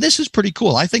 And this is pretty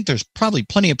cool. I think there's probably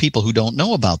plenty of people who don't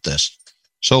know about this.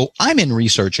 So I'm in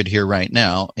Research It here right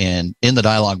now, and in the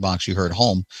dialog box you heard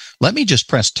home. Let me just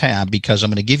press tab because I'm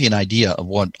going to give you an idea of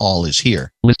what all is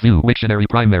here. List view, Wiktionary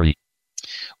primary.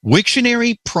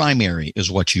 Wiktionary primary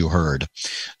is what you heard.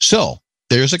 So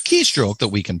there's a keystroke that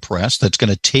we can press that's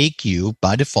going to take you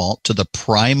by default to the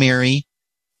primary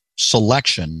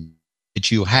selection that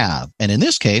you have. And in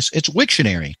this case, it's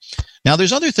Wiktionary. Now,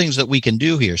 there's other things that we can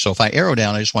do here. So if I arrow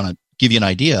down, I just want to give you an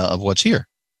idea of what's here.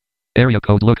 Area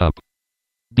code lookup.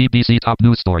 BBC top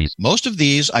news stories. Most of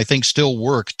these, I think, still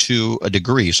work to a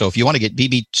degree. So if you want to get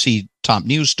BBC top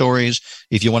news stories,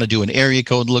 if you want to do an area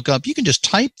code lookup, you can just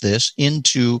type this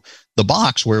into the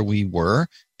box where we were,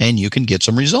 and you can get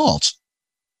some results.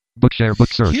 Bookshare,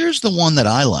 book search. Here's the one that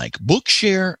I like.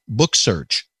 Bookshare, book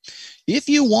search. If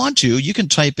you want to, you can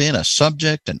type in a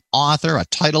subject, an author, a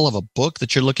title of a book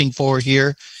that you're looking for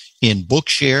here in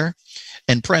Bookshare,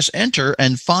 and press enter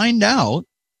and find out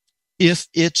if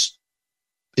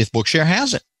Bookshare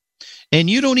has it. And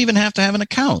you don't even have to have an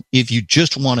account if you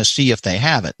just want to see if they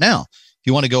have it. Now, if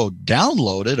you want to go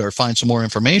download it or find some more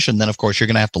information, then of course you're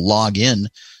going to have to log in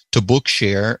to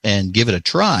Bookshare and give it a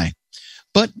try.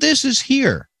 But this is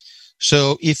here.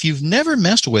 So if you've never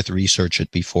messed with Research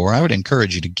It before, I would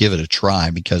encourage you to give it a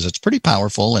try because it's pretty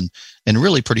powerful and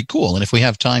really pretty cool. And if we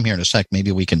have time here in a sec,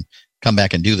 maybe we can come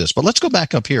back and do this. But let's go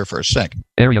back up here for a sec.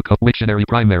 Area code Wiktionary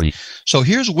primary. So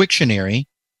here's Wiktionary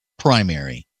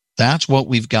primary. That's what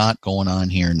we've got going on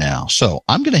here now. So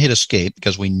I'm going to hit escape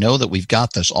because we know that we've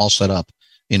got this all set up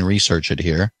in Research It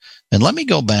here. And let me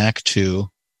go back to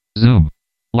Zoom.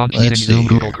 Launch meeting Zoom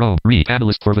Google Chrome. Read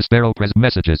analyst for Vispero Pres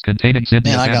messages containing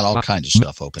Sydney. Man, I got all kinds of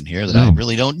stuff open here that I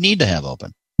really don't need to have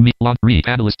open. Read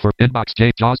analyst for Inbox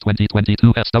J JAWS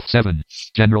 2022 F stuff 7.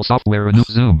 General software renew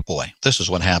Zoom. Boy, this is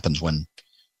what happens when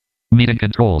Meeting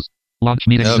controls. Launch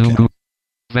meeting Okay. Zoom group.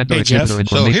 Vendor Hey, Jeff. exhibitor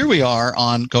So information. here we are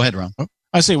on. Go ahead, Ron.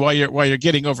 I say while you're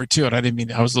getting over to it, I didn't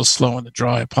mean I was a little slow on the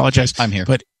draw. I apologize. I'm here.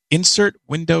 But insert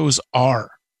Windows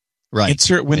R. Right.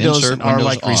 Insert Windows Insert and R Windows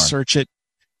like R. research it.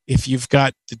 If you've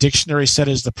got the dictionary set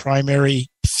as the primary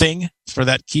thing for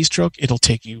that keystroke, it'll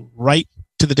take you right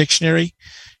to the dictionary,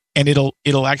 and it'll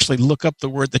actually look up the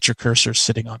word that your cursor is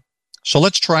sitting on. So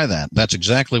let's try that. That's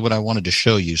exactly what I wanted to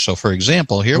show you. So, for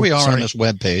example, here we are on this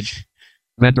web page.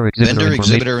 Vendor exhibitor Vendor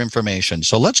information. exhibitor information.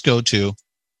 So let's go to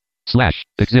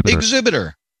 / exhibitor.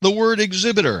 exhibitor. The word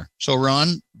exhibitor. So,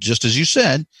 Ron, just as you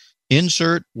said,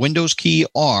 insert Windows key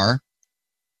R.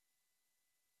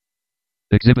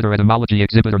 Exhibitor etymology.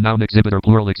 Exhibitor noun. Exhibitor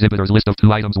plural. Exhibitors list of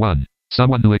 2 items. 1.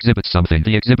 Someone who exhibits something.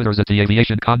 The exhibitors at the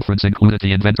aviation conference included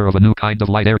the inventor of a new kind of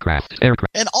light aircraft.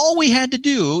 And all we had to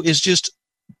do is just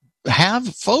have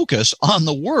focus on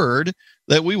the word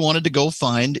that we wanted to go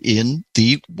find in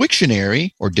the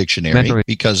Wiktionary or dictionary, Vendor.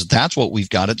 because that's what we've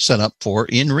got it set up for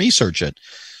in Research It.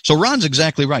 So Ron's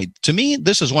exactly right. To me,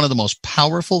 this is one of the most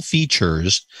powerful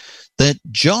features that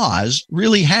JAWS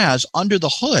really has under the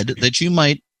hood that you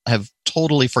might have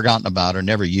totally forgotten about or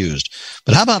never used.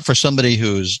 But how about for somebody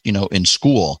who's, in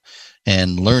school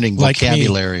and learning Like me.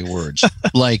 vocabulary words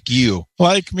like you?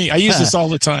 Like me, I use this all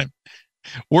the time.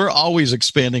 We're always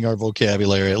expanding our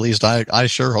vocabulary. At least I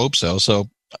sure hope so. So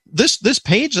this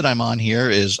page that I'm on here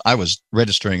is, I was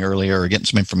registering earlier or getting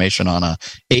some information on a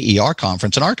AER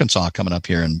conference in Arkansas coming up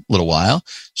here in a little while.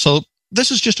 So this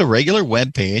is just a regular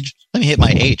web page. Let me hit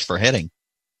my H for heading.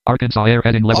 Arkansas Air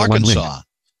heading level 1 link. Arkansas.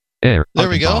 Air. There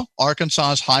we Arkansas. go.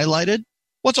 Arkansas is highlighted.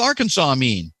 What's Arkansas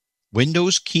mean?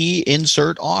 Windows key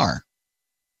insert R.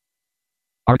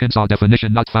 Arkansas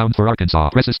definition not found for Arkansas.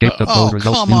 Press escape to Oh, bold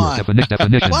results come viewer. on.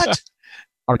 Definition. What?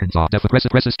 Arkansas.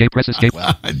 Press escape.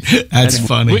 Well, That's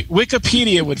funny.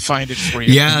 Wikipedia would find it for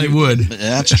you. Yeah, it would.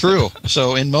 that's true.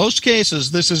 So in most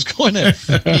cases, this is going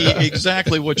to be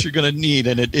exactly what you're going to need.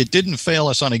 And it didn't fail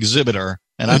us on exhibitor.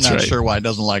 And I'm That's not right. sure why it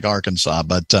doesn't like Arkansas,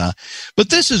 but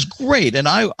this is great. And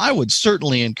I would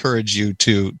certainly encourage you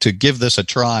to give this a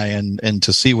try and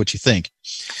to see what you think.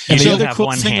 And You the do other have cool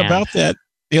one thing hand. about that,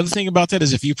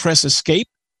 is if you press escape,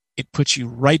 it puts you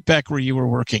right back where you were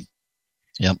working.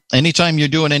 Yep. Anytime you're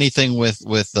doing anything with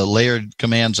the layered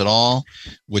commands at all,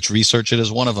 which Research It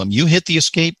is one of them, you hit the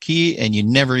escape key and you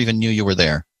never even knew you were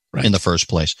there in the first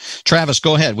place. Travis,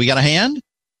 go ahead. We got a hand?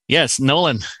 Yes,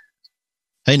 Nolan.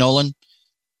 Hey, Nolan.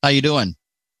 How you doing?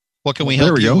 What can we There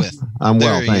help we you go. with? I'm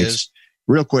well, There he thanks. is.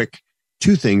 Real quick,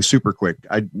 2 things, super quick.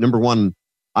 Number one,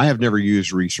 I have never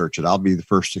used Research It. I'll be the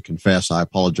first to confess. I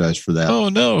apologize for that. Oh,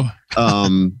 no.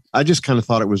 I just kind of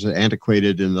thought it was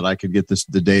antiquated and that I could get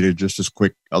the data just as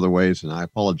quick other ways. And I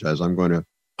apologize. I'm going to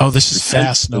Oh, this is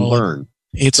fast, and Nolan. learn.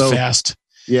 It's So- fast.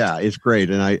 Yeah, it's great.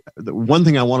 And the one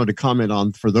thing I wanted to comment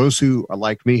on, for those who,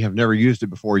 like me, have never used it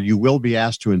before, you will be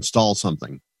asked to install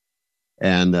something.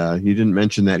 And you didn't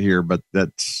mention that here, but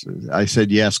I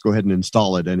said, yes, go ahead and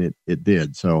install it. And it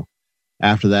did. So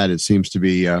after that, it seems to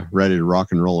be ready to rock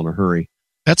and roll in a hurry.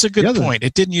 That's a good The other- point.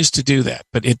 It didn't used to do that,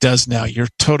 but it does now. You're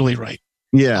totally right.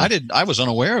 Yeah. I was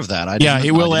unaware of that.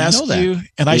 It will ask you,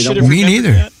 and I You should don't- have Me remembered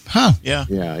neither. that. Huh. Yeah,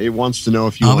 Yeah, it wants to know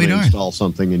if you I'll want be to darned. install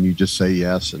something, and you just say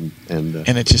yes, and and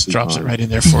it just be drops it fine. right in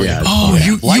there for Yeah. you. Oh, Yeah.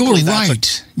 you're Likely that's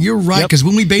right. You're right. Yep. Because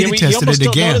when we beta you tested almost it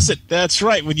don't again, notice it. That's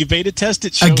right. When you beta test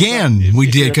it, shows again, up we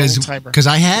if did you're an old timer. because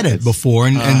I had it before,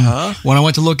 and when I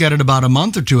went to look at it about a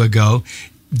month or 2 ago,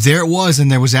 there it was, and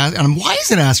there was and why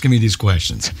is it asking me these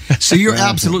questions? So you're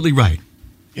absolutely right.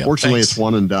 Yep, Fortunately, thanks. it's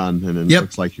one and done, and it Yep.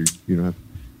 looks like you don't have.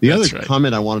 The That's other right.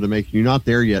 comment I wanted to make, you're not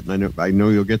there yet, and I know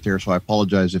you'll get there, so I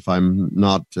apologize if I'm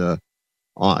not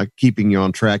keeping you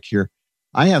on track here.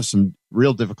 I have some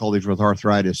real difficulties with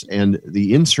arthritis, and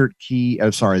the insert key,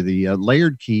 the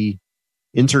layered key,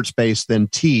 insert space, then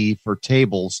T for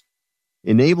tables,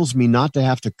 enables me not to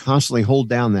have to constantly hold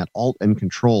down that Alt and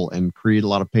Control and create a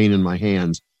lot of pain in my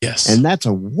hands. Yes. And that's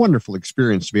a wonderful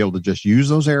experience to be able to just use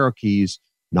those arrow keys,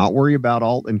 not worry about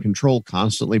Alt and Control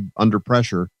constantly under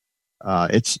pressure.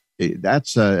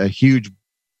 That's a huge,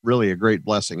 really a great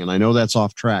blessing. And I know that's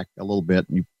off track a little bit.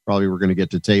 You probably were going to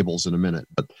get to tables in a minute,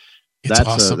 but It's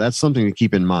awesome. that's something to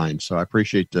keep in mind. So I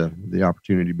appreciate the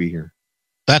opportunity to be here.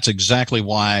 That's exactly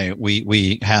why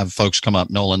we have folks come up,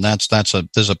 Nolan. This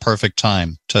is a perfect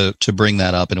time to bring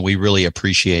that up, and we really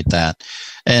appreciate that.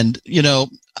 And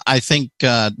I think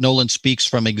Nolan speaks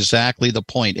from exactly the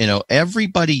point.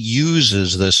 Everybody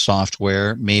uses this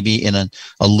software maybe in a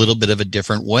little bit of a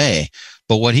different way,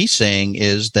 but what he's saying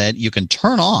is that you can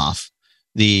turn off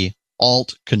the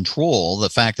Alt Control, the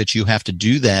fact that you have to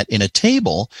do that in a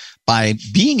table by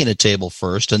being in a table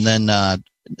first and then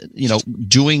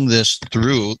doing this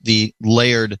through the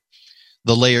layered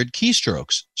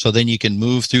keystrokes. So then you can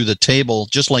move through the table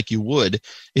just like you would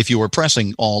if you were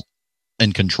pressing Alt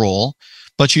and Control,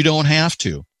 but you don't have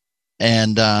to.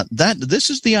 And this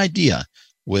is the idea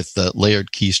with the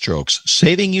layered keystrokes,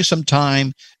 saving you some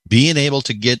time, being able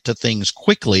to get to things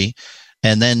quickly,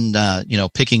 and then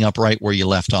picking up right where you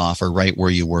left off or right where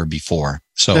you were before.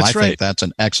 So I think that's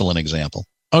an excellent example.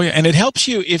 Oh yeah, and it helps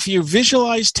you if you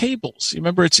visualize tables.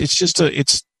 Remember, it's just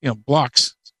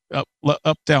blocks.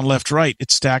 Up, down, left, right.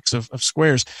 It's stacks of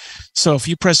squares. So if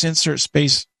you press Insert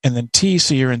Space and then T,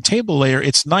 so you're in table layer,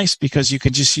 it's nice because you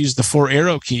can just use the 4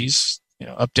 arrow keys,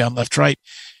 up, down, left, right.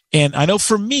 And I know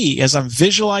for me, as I'm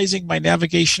visualizing my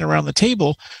navigation around the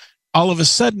table, all of a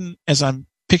sudden, as I'm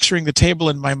picturing the table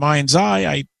in my mind's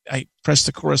eye, I press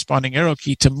the corresponding arrow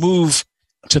key to move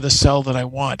to the cell that I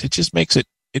want. It just makes it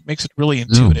really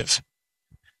intuitive.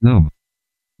 Zoom.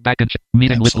 Back and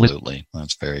meeting Absolutely. list.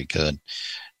 That's very good.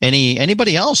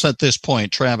 Anybody else at this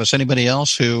point, Travis? Anybody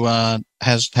else who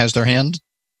has their hand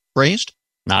raised?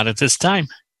 Not at this time.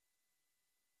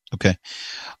 Okay.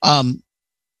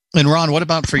 And Ron, what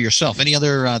about for yourself? Any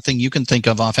other thing you can think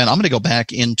of offhand? I'm going to go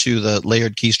back into the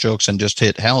layered keystrokes and just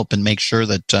hit help and make sure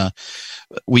that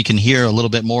we can hear a little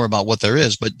bit more about what there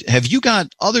is. But have you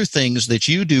got other things that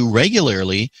you do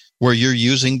regularly where you're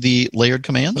using the layered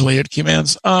commands? The layered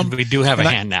commands. We do have a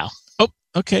hand now. Oh,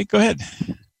 okay. Go ahead.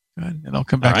 And I'll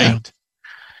come back out.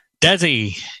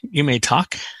 Desi, you may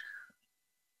talk.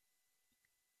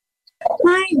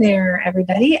 Hi there,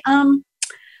 everybody.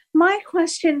 My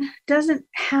question doesn't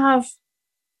have,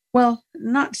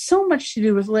 not so much to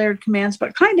do with layered commands,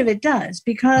 but kind of it does,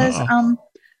 because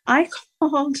I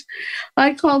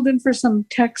called in for some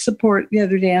tech support the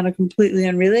other day on a completely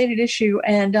unrelated issue,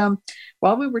 and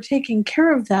while we were taking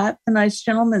care of that, the nice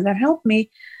gentleman that helped me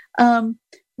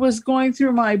was going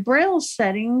through my Braille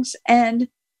settings, and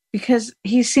because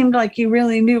he seemed like he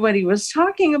really knew what he was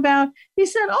talking about, he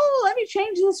said, "Oh, let me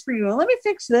change this for you, and let me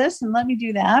fix this, and let me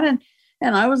do that,"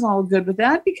 and I was all good with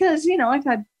that because, I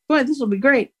thought, boy, this will be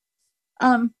great.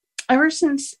 Ever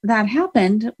since that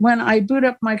happened, when I boot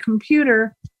up my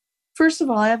computer, first of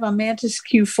all, I have a Mantis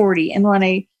Q40. And when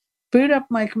I boot up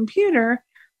my computer,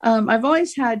 I've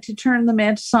always had to turn the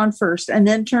Mantis on first and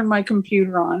then turn my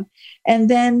computer on and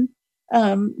then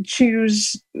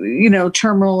choose,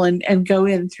 terminal and go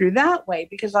in through that way,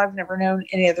 because I've never known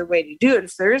any other way to do it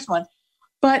if there is one.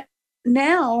 But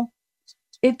now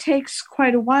it takes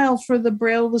quite a while for the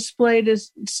Braille display to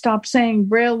stop saying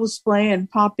Braille display and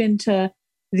pop into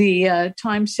the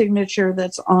time signature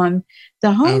that's on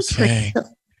the home screen.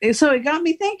 So it got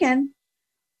me thinking,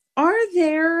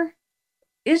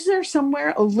 is there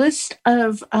somewhere a list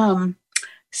of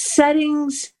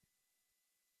settings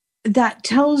that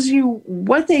tells you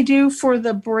what they do for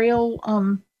the Braille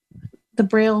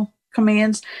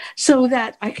commands, so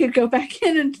that I could go back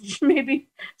in and maybe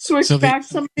switch back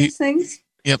some of these things?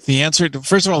 Yep. The answer,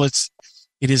 first of all, it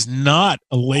is not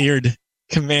a layered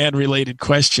command related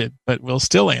question, but we'll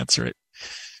still answer it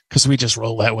because we just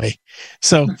roll that way.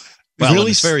 So,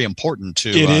 really, it's very important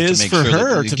to make sure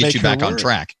her to get you back on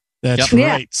track. That's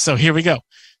right. So here we go.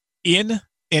 And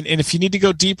if you need to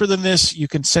go deeper than this, you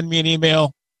can send me an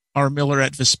email,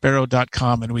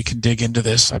 rmiller@vispero.com, and we can dig into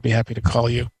this. I'd be happy to call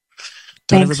you.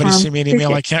 Don't everybody send me an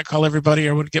email. I can't call everybody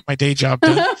or I wouldn't get my day job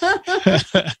done.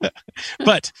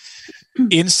 But do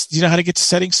you know how to get to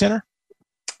Settings Center?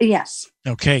 Yes.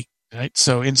 Okay. Right.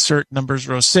 So insert numbers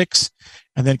row 6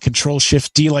 and then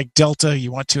Control-Shift-D like Delta.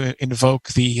 You want to invoke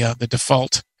the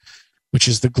default, which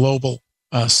is the global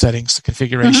settings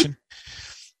configuration.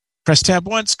 Press tab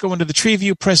once, go into the tree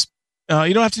view, press,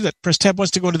 you don't have to do that. Press tab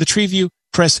once to go into the tree view,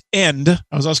 press end.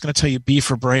 I was also going to tell you B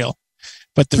for Braille.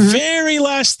 But the very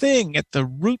last thing at the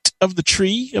root of the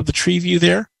tree view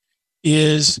there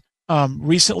is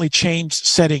recently changed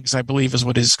settings, I believe is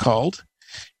what it is called.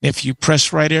 If you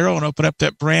press right arrow and open up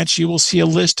that branch, you will see a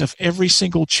list of every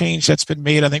single change that's been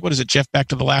made. I think, what is it, Jeff, back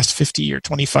to the last 50 or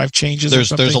 25 changes?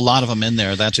 There's a lot of them in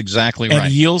there. That's exactly right.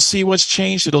 And you'll see what's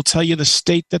changed. It'll tell you the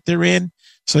state that they're in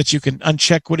so that you can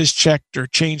uncheck what is checked or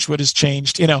change what is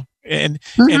changed, and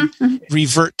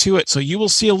revert to it. So you will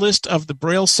see a list of the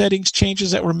Braille settings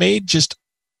changes that were made. Just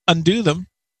undo them.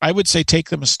 I would say take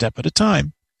them a step at a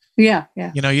time. Yeah.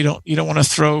 You don't want to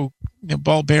throw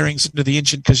ball bearings into the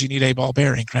engine because you need a ball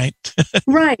bearing, right?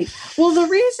 Right. Well, the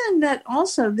reason that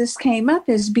also this came up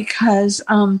is because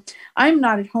I'm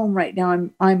not at home right now.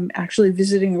 I'm actually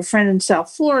visiting a friend in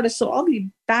South Florida, so I'll be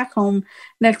back home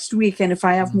next week. And if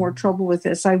I have more trouble with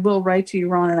this, I will write to you,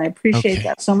 Ron, and I appreciate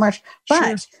that so much.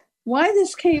 But why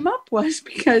this came up was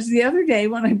because the other day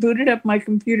when I booted up my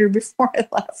computer before I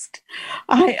left,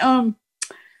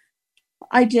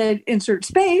 I did insert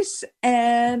space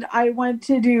and I went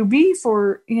to do B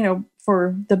for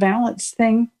the balance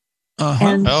thing.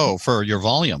 And for your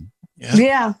volume.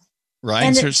 yeah. Right.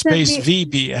 Insert space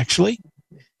VB actually.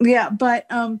 Yeah, but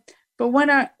when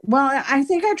I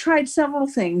think I tried several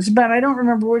things, but I don't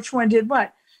remember which one did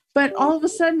what. But all of a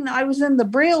sudden I was in the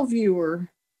Braille viewer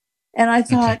and I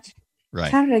thought,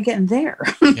 right. How did I get in there?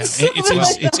 Yeah,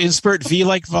 it's insert V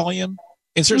like volume,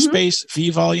 insert space V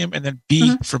volume, and then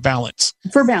B for balance.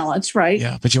 For balance, right?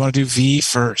 Yeah, but you want to do V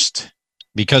first.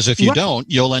 Because if you don't,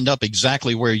 you'll end up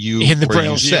exactly where you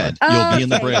said. You'll be in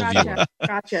the Braille viewer.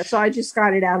 Gotcha. So I just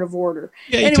got it out of order.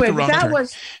 Yeah, anyway, but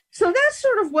that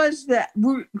sort of was the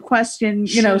root question,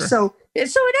 so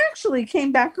it actually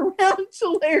came back around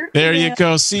to layered. There you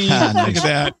go. See, look at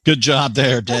that. Good job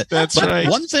there. That's right.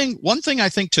 One thing I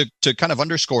think to kind of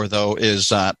underscore though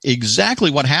is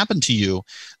exactly what happened to you.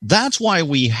 That's why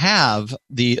we have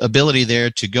the ability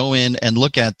there to go in and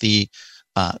look at the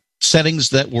settings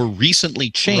that were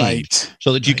recently changed,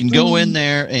 so that you can go in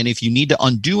there, and if you need to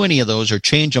undo any of those or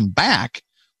change them back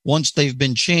once they've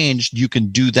been changed, you can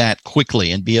do that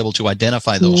quickly and be able to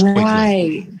identify those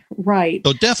quickly. Right.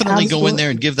 So definitely go in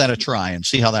there and give that a try and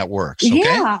see how that works. Okay?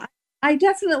 Yeah, I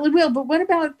definitely will. But what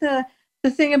about the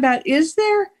thing about is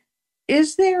there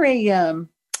a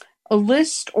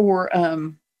list or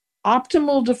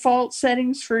optimal default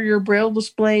settings for your Braille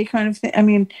display kind of thing? I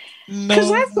mean,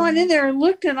 because I've gone in there and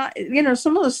looked, and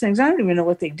some of those things I don't even know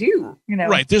what they do.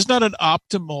 Right? There's not an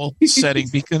optimal setting,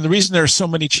 and the reason there are so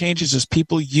many changes is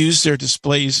people use their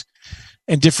displays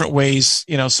in different ways.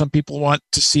 Some people want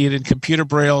to see it in computer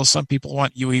Braille, some people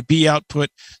want UEB output,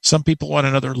 some people want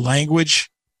another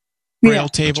language Braille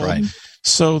table. Right.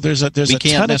 So we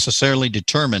can't necessarily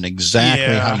determine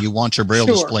exactly how you want your Braille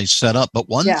display set up. But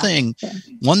one thing,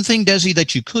 Desi,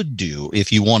 that you could do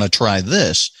if you want to try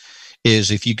this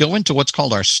is if you go into what's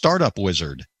called our startup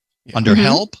wizard under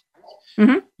help,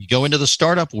 you go into the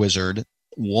startup wizard.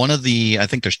 One of I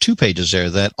think there's 2 pages there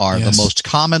that are the most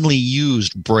commonly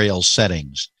used Braille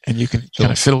settings. And you can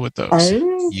kind of fiddle with those.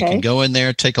 You can go in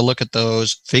there, take a look at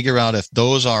those, figure out if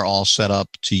those are all set up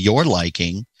to your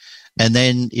liking. And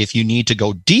then if you need to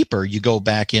go deeper, you go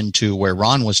back into where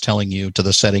Ron was telling you to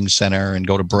the settings center and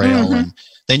go to Braille, and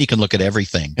then you can look at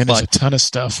everything. And there's a ton of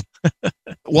stuff.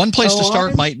 One place to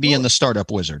start might be in the startup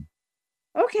wizard.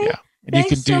 Okay. Yeah. And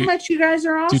Thanks you can so much. You guys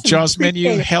are awesome. Do JAWS menu,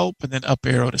 help, and then up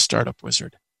arrow to startup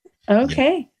wizard.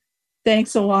 Okay. Yeah.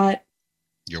 Thanks a lot.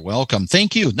 You're welcome.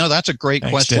 Thank you. No, that's a great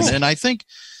question. Desi. And I think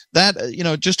that,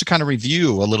 just to kind of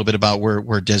review a little bit about where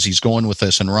Desi's going with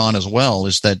this, and Ron as well,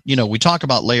 is that, we talk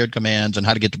about layered commands and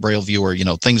how to get to Braille viewer,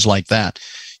 things like that.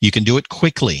 You can do it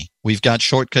quickly. We've got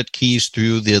shortcut keys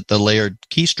through the layered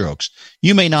keystrokes.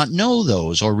 You may not know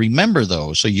those or remember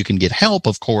those, so you can get help,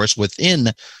 of course, within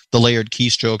the layered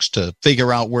keystrokes to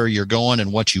figure out where you're going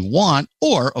and what you want.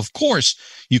 Or, of course,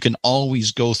 you can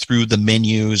always go through the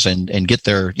menus and get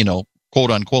there, quote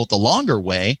unquote, the longer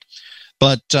way.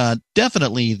 But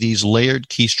definitely these layered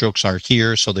keystrokes are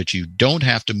here so that you don't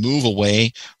have to move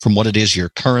away from what it is you're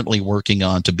currently working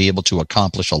on to be able to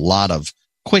accomplish a lot of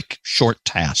quick, short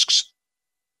tasks.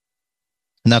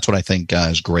 And that's what I think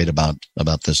is great about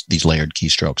these layered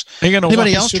keystrokes. Are you going to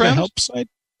Anybody else, Travis? Help side?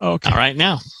 Oh, okay. Not right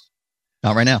now.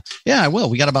 Not right now. Yeah, I will.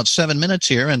 We got about 7 minutes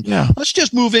here, and let's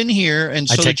just move in here. And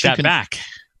so I take that back.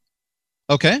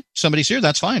 Okay, somebody's here.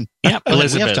 That's fine. Yeah,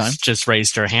 Elizabeth just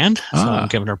raised her hand, so I'm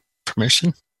giving her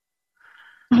permission.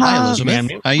 Hi,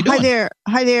 Elizabeth. How you doing?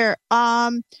 Hi there.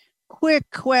 Quick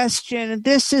question.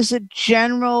 This is a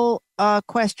general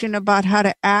question about how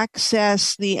to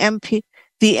access the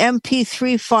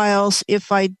MP3 files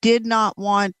if I did not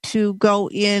want to go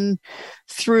in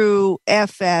through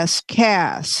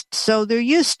FSCast. So there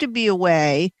used to be a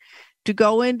way to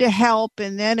go into help,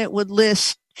 and then it would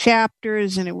list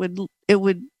chapters, and it would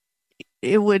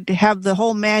have the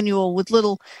whole manual with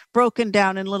little broken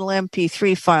down in little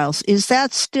MP3 files. Is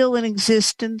that still in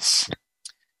existence?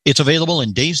 It's available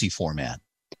in DAISY format.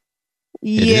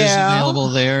 It is available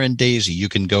there in DAISY. You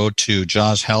can go to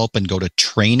JAWS Help and go to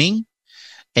Training,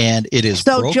 and it is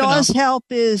so JAWS Help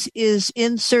is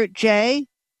Insert J.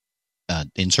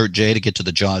 Insert J to get to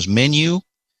the JAWS menu,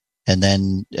 and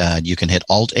then you can hit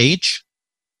Alt H,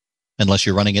 unless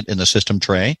you're running it in the system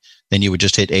tray. Then you would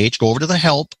just hit H, go over to the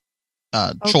Help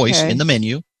choice in the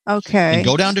menu. Okay. And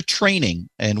go down to Training,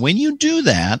 and when you do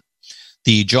that,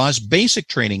 the JAWS Basic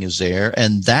Training is there,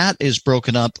 and that is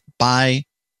broken up by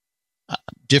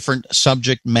different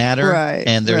subject matter,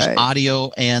 and there's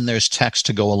audio and there's text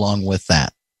to go along with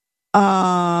that.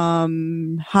 How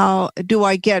do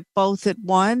I get both at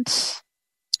once?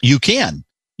 You can.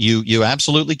 You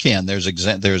absolutely can.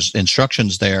 There's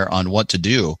instructions there on what to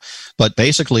do, but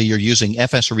basically you're using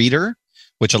FS Reader,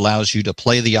 which allows you to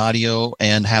play the audio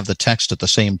and have the text at the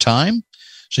same time.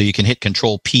 So you can hit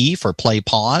Control P for play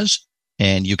pause,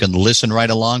 and you can listen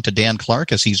right along to Dan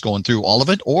Clark as he's going through all of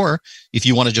it. Or if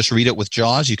you want to just read it with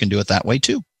JAWS, you can do it that way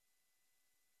too.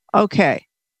 Okay.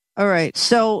 All right.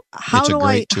 So how do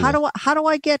I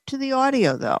get to the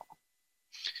audio though?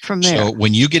 From there. So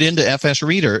when you get into FS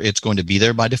Reader, it's going to be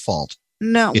there by default.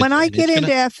 No, when I get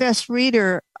into FS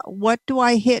Reader, what do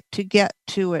I hit to get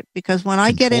to it? Because when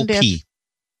I get into P.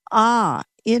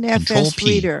 In FS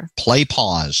Reader, play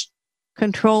pause.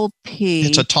 Control P.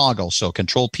 It's a toggle. So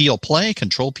Control P will play,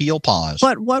 Control P will pause.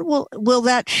 But what will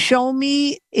that show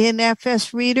me in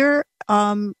FS Reader?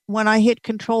 When I hit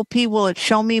Control P, will it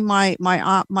show me my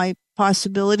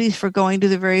possibilities for going to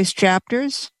the various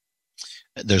chapters?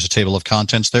 There's a table of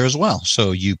contents there as well.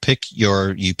 So you pick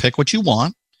what you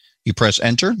want, you press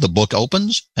enter, the book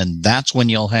opens, and that's when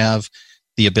you'll have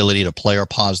the ability to play or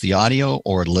pause the audio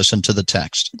or listen to the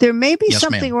text. There may be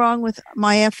something wrong with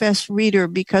my FS Reader,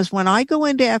 because when I go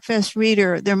into FS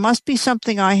Reader, there must be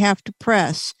something I have to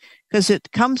press because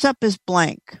it comes up as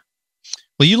blank.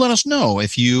 Well, you let us know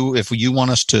if you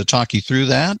want us to talk you through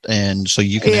that, and so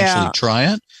you can actually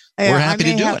try it. We're happy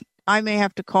to do it. I may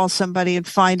have to call somebody and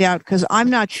find out, because I'm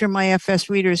not sure my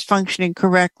FS Reader is functioning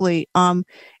correctly. And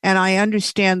I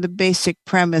understand the basic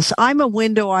premise. I'm a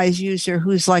Window Eyes user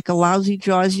who's like a lousy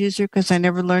JAWS user because I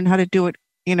never learned how to do it,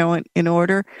 in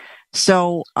order.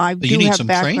 So I do have some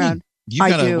background.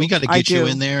 Training. We got to get you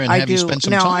in there and have you spend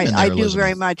some time in there, I do Elizabeth.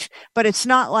 very much, but it's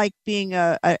not like being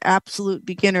an absolute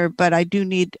beginner. But I do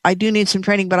need some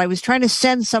training. But I was trying to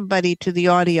send somebody to the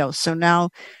audio, so now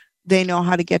they know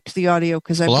how to get to the audio.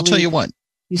 Because I'll tell you what.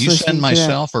 You send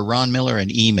myself or Ron Miller an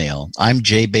email. I'm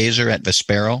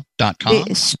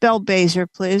jbazer@vispero.com. Spell Bazer,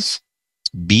 please.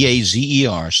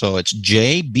 Bazer. So it's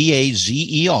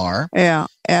JBAZER. Yeah.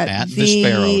 At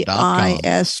vispero.com.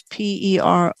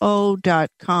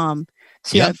 vispero.com.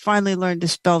 See, I finally learned to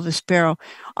spell Vispero.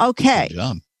 Okay. Good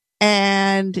job.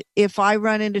 And if I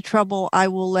run into trouble, I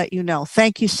will let you know.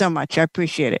 Thank you so much. I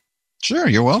appreciate it. Sure.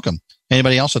 You're welcome.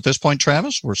 Anybody else at this point,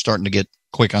 Travis? We're starting to get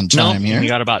quick on time here. We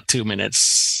got about 2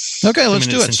 minutes. Okay, let's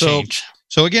do it.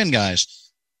 So again, guys,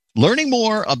 learning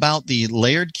more about the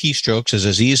layered keystrokes is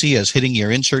as easy as hitting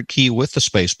your insert key with the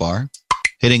space bar,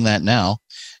 hitting that now.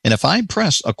 And if I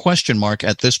press a question mark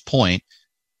at this point,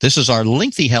 this is our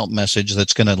lengthy help message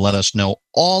that's going to let us know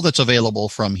all that's available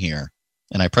from here.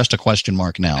 And I pressed a question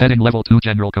mark now. Heading level 2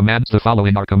 general commands. The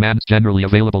following are commands generally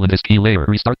available in this key layer.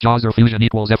 Restart JAWS or Fusion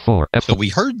equals F4. So we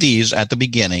heard these at the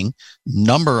beginning,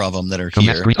 number of them that are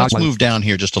here. Let's move down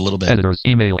here just a little bit. Editors,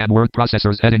 email, and word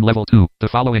processors. Heading level 2. The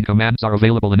following commands are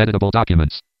available in editable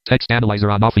documents. Text analyzer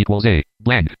on off equals A.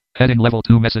 Blank. Heading level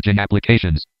 2 messaging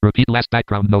applications. Repeat last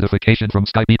background notification from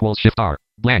Skype equals Shift R.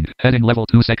 Blank. Heading level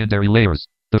 2 secondary layers.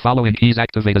 The following keys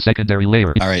activate a secondary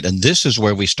layer. All right, and this is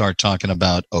where we start talking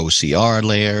about OCR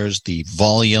layers, the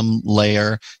volume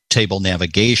layer, table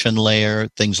navigation layer,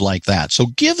 things like that. So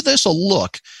give this a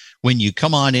look when you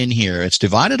come on in here. It's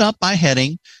divided up by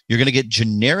heading. You're going to get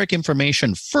generic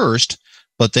information first,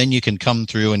 but then you can come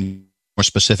through and more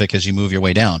specific as you move your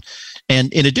way down.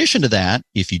 And in addition to that,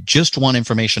 if you just want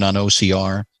information on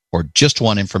OCR, or just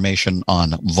want information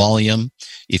on volume,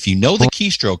 if you know the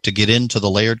keystroke to get into the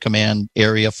layered command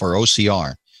area for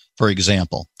OCR, for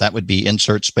example, that would be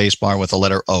insert spacebar with the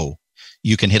letter O.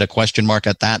 You can hit a question mark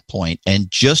at that point and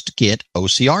just get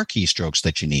OCR keystrokes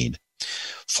that you need.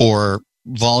 For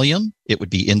volume, it would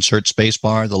be insert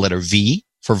spacebar, the letter V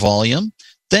for volume,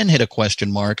 then hit a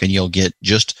question mark and you'll get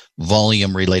just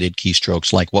volume related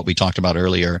keystrokes like what we talked about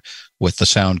earlier with the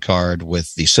sound card,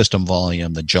 with the system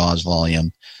volume, the JAWS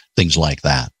volume, things like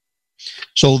that.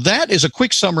 So that is a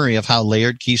quick summary of how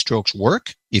layered keystrokes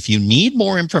work. If you need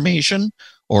more information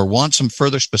or want some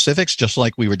further specifics, just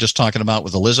like we were just talking about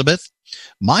with Elizabeth,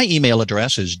 my email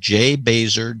address is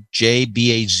jbazer,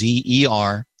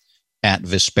 JBAZER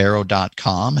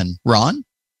 @vispero.com. And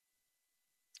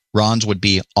Ron's would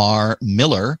be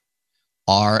rmiller,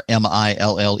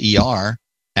 RMILLER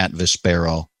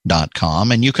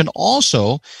 @vispero.com. And you can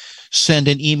also send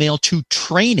an email to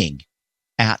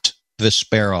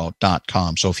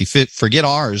training@vispero.com. So if you forget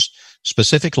ours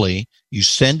specifically, you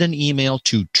send an email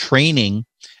to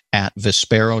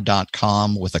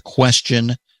training@vispero.com with a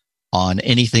question on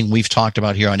anything we've talked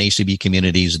about here on ACB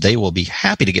Communities. They will be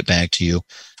happy to get back to you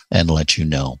and let you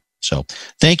know. So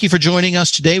thank you for joining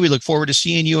us today. We look forward to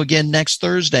seeing you again next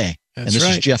Thursday. And this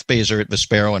is Jeff Baser at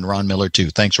Vispero and Ron Miller, too.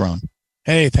 Thanks, Ron.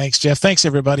 Hey, thanks, Jeff. Thanks,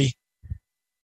 everybody.